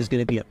is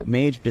going to be a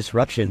major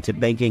disruption to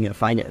banking and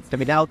finance. I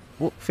mean, now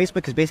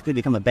Facebook has basically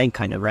become a bank,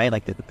 kind of, right?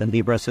 Like the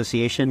Libra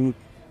Association.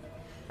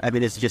 I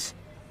mean, it's just,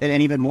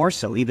 and even more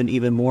so,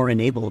 even more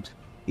enabled,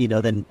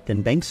 than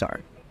banks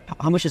are.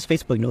 How much does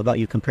Facebook know about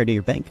you compared to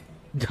your bank?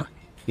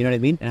 You know what I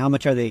mean? And how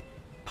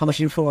much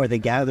info are they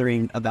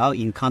gathering about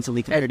you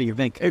constantly compared to your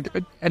bank?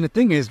 And the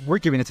thing is, we're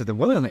giving it to them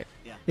willingly.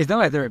 Yeah. It's not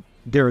like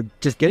they're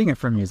just getting it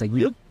from you. It's like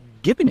we're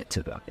giving it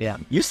to them. Yeah.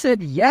 You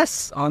said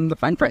yes on the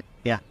fine print.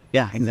 Yeah.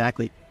 Yeah.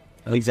 Exactly.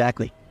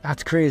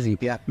 That's crazy.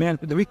 Yeah. Man,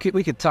 we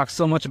could talk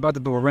so much about it,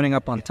 but we're running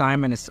up on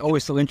time, and it's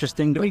always so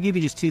interesting. Let me give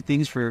you just two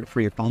things for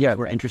your phone. Yeah.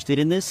 Who are interested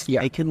in this.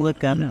 Yeah. I can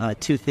look up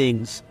two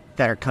things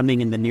that are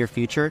coming in the near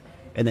future,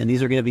 and then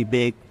these are going to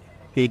be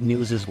big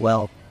news as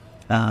well.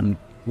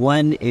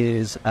 One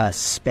is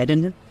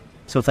Spedden.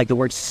 So it's like the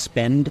word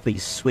spend, but you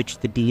switch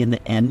the D and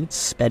the N.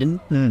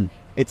 Spedden.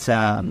 It's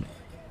an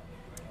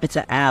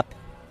app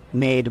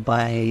made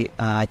by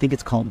I think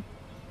it's called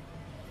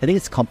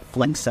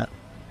Flexa.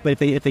 But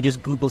if they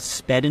just Google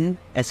Spedden,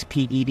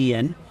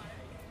 Spedn,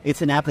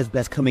 it's an app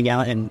that's coming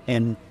out,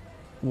 and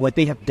what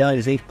they have done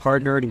is they've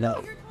partnered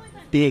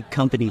big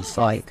companies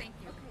like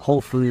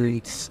Whole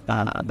Foods,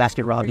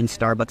 Baskin Robbins,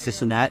 Starbucks,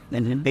 this and that,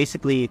 and then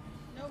basically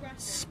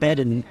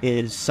Spedden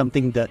is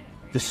something that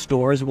the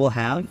stores will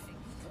have,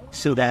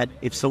 so that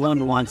if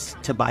someone wants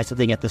to buy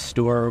something at the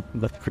store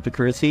with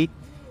cryptocurrency,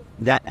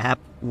 that app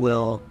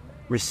will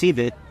receive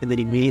it and then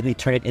immediately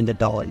turn it into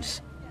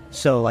dollars.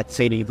 So, like,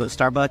 say you go to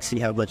Starbucks and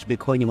you have a bunch of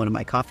Bitcoin, you want to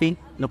buy coffee,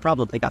 no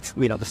problem. They got,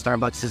 the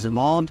Starbucks is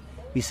involved.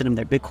 You send them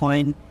their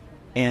Bitcoin,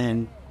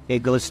 and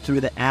it goes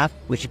through the app,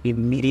 which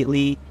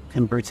immediately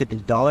converts it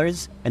into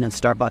dollars, and then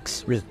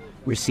Starbucks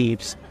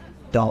receives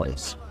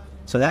dollars.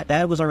 So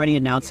that was already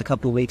announced a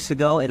couple of weeks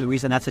ago, and the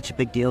reason that's such a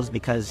big deal is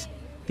because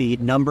the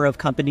number of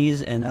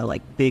companies and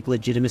big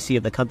legitimacy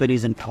of the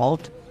companies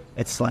involved,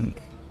 it's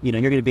like, you're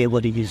going to be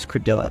able to use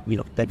crypto at,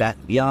 Bed Bath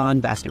 &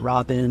 Beyond, Baskin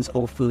Robbins,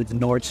 Whole Foods,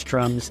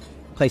 Nordstrom's,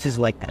 places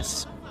like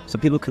this. So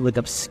people could look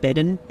up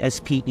Spedden,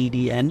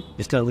 Spedn,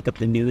 just to look up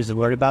the news and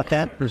word about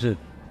that.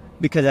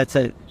 Because that's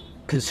a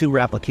consumer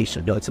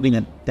application. No, it's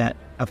something that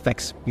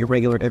affects your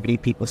regular everyday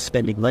people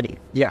spending money.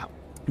 Yeah.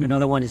 And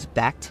another one is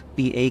Bakkt,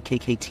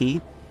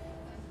 Bakkt.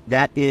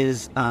 That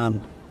is,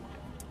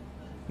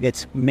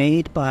 it's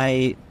made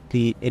by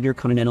the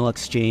Intercontinental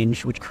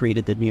Exchange, which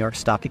created the New York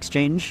Stock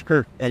Exchange.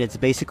 Sure. And it's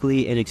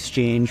basically an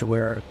exchange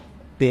where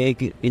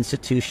big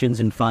institutions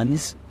and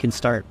funds can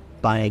start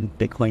buying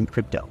Bitcoin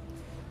crypto.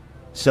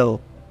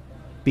 So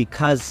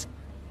because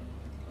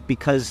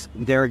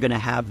they're going to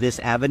have this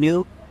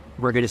avenue,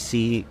 we're going to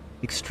see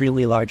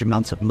extremely large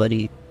amounts of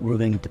money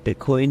moving to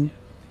Bitcoin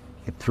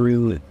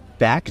through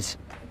Bakkt,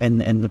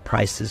 and the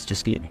price is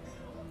just going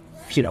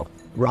to,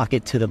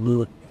 rocket to the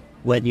moon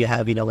when you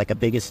have, like a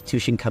big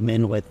institution come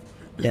in with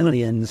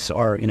millions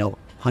or,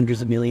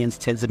 hundreds of millions,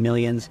 tens of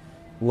millions,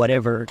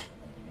 whatever,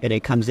 and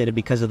it comes in, and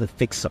because of the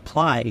fixed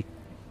supply,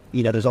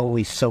 there's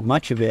always so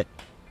much of it.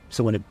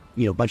 So when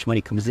a bunch of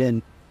money comes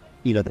in,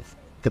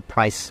 the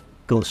price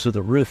goes through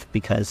the roof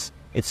because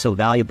it's so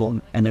valuable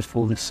and there's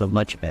so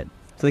much of it.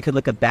 So they could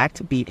look at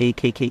Bakkt,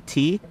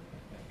 Bakkt,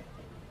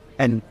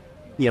 and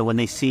when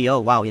they see, oh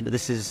wow,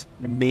 this is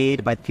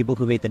made by the people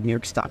who made the New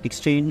York Stock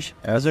Exchange,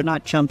 those are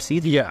not chumps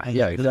either. Yeah,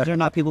 exactly. Those are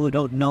not people who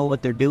don't know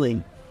what they're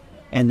doing.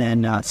 And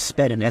then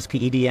Spedden,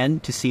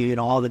 Spedn, to see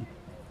all the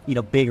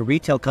big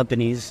retail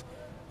companies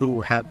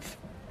who have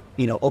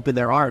opened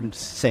their arms,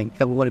 saying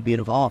that we want to be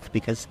involved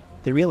because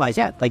they realize,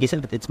 like you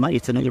said, it's money.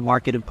 It's another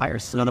market of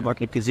buyers, it's another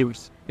market of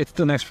consumers. It's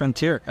the next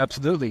frontier,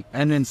 absolutely.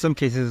 And in some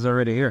cases, it's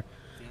already here.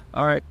 Yeah.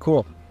 All right,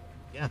 cool.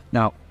 Yeah.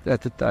 Now,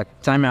 that's the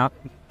time out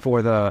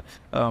for the...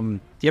 do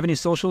you have any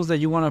socials that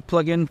you want to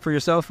plug in for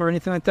yourself or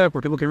anything like that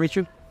where people can reach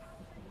you?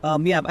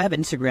 Yeah, I have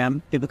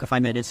Instagram. People can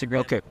find me at Instagram.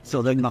 Okay.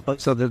 So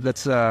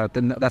that's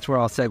where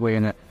I'll segue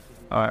in it.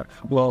 All right.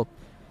 Well,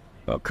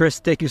 Chris,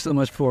 thank you so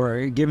much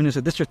for giving us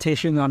a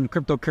dissertation on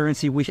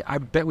cryptocurrency. I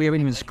bet we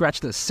haven't even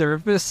scratched the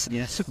surface.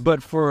 Yes.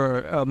 But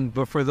for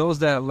those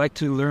that like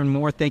to learn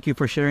more, thank you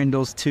for sharing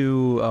those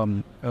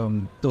two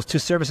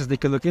services they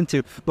could look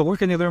into. But where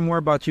can they learn more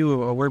about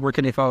you? Or where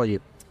can they follow you?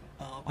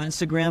 On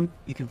Instagram,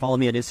 you can follow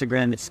me at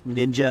Instagram. It's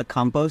Ninja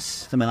Campos.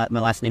 So my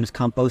last name is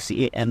Campos,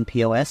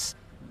 Campos.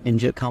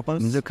 Ninja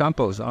Campos. Ninja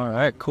Campos. All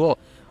right, cool.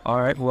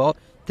 All right, well,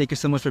 thank you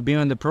so much for being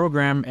on the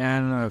program.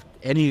 And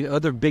any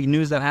other big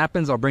news that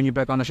happens, I'll bring you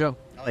back on the show.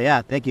 Oh,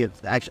 yeah, thank you.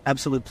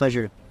 Absolute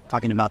pleasure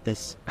talking about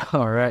this.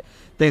 All right.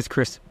 Thanks,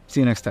 Chris. See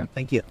you next time.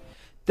 Thank you.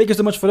 Thank you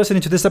so much for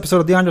listening to this episode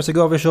of The Andre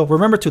Segovia Show.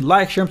 Remember to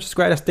like, share, and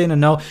subscribe to stay in the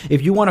know.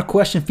 If you want a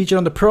question featured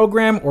on the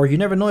program, or you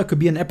never know, it could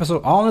be an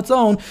episode all on its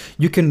own,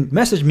 you can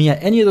message me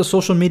at any of the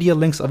social media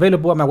links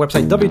available at my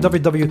website,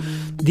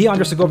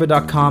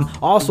 www.theandresegovia.com.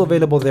 Also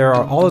available there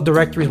are all the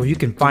directories where you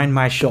can find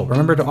my show.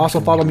 Remember to also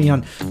follow me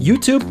on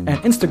YouTube and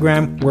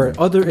Instagram, where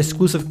other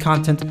exclusive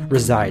content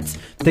resides.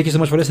 Thank you so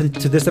much for listening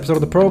to this episode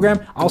of the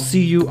program. I'll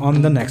see you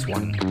on the next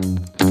one.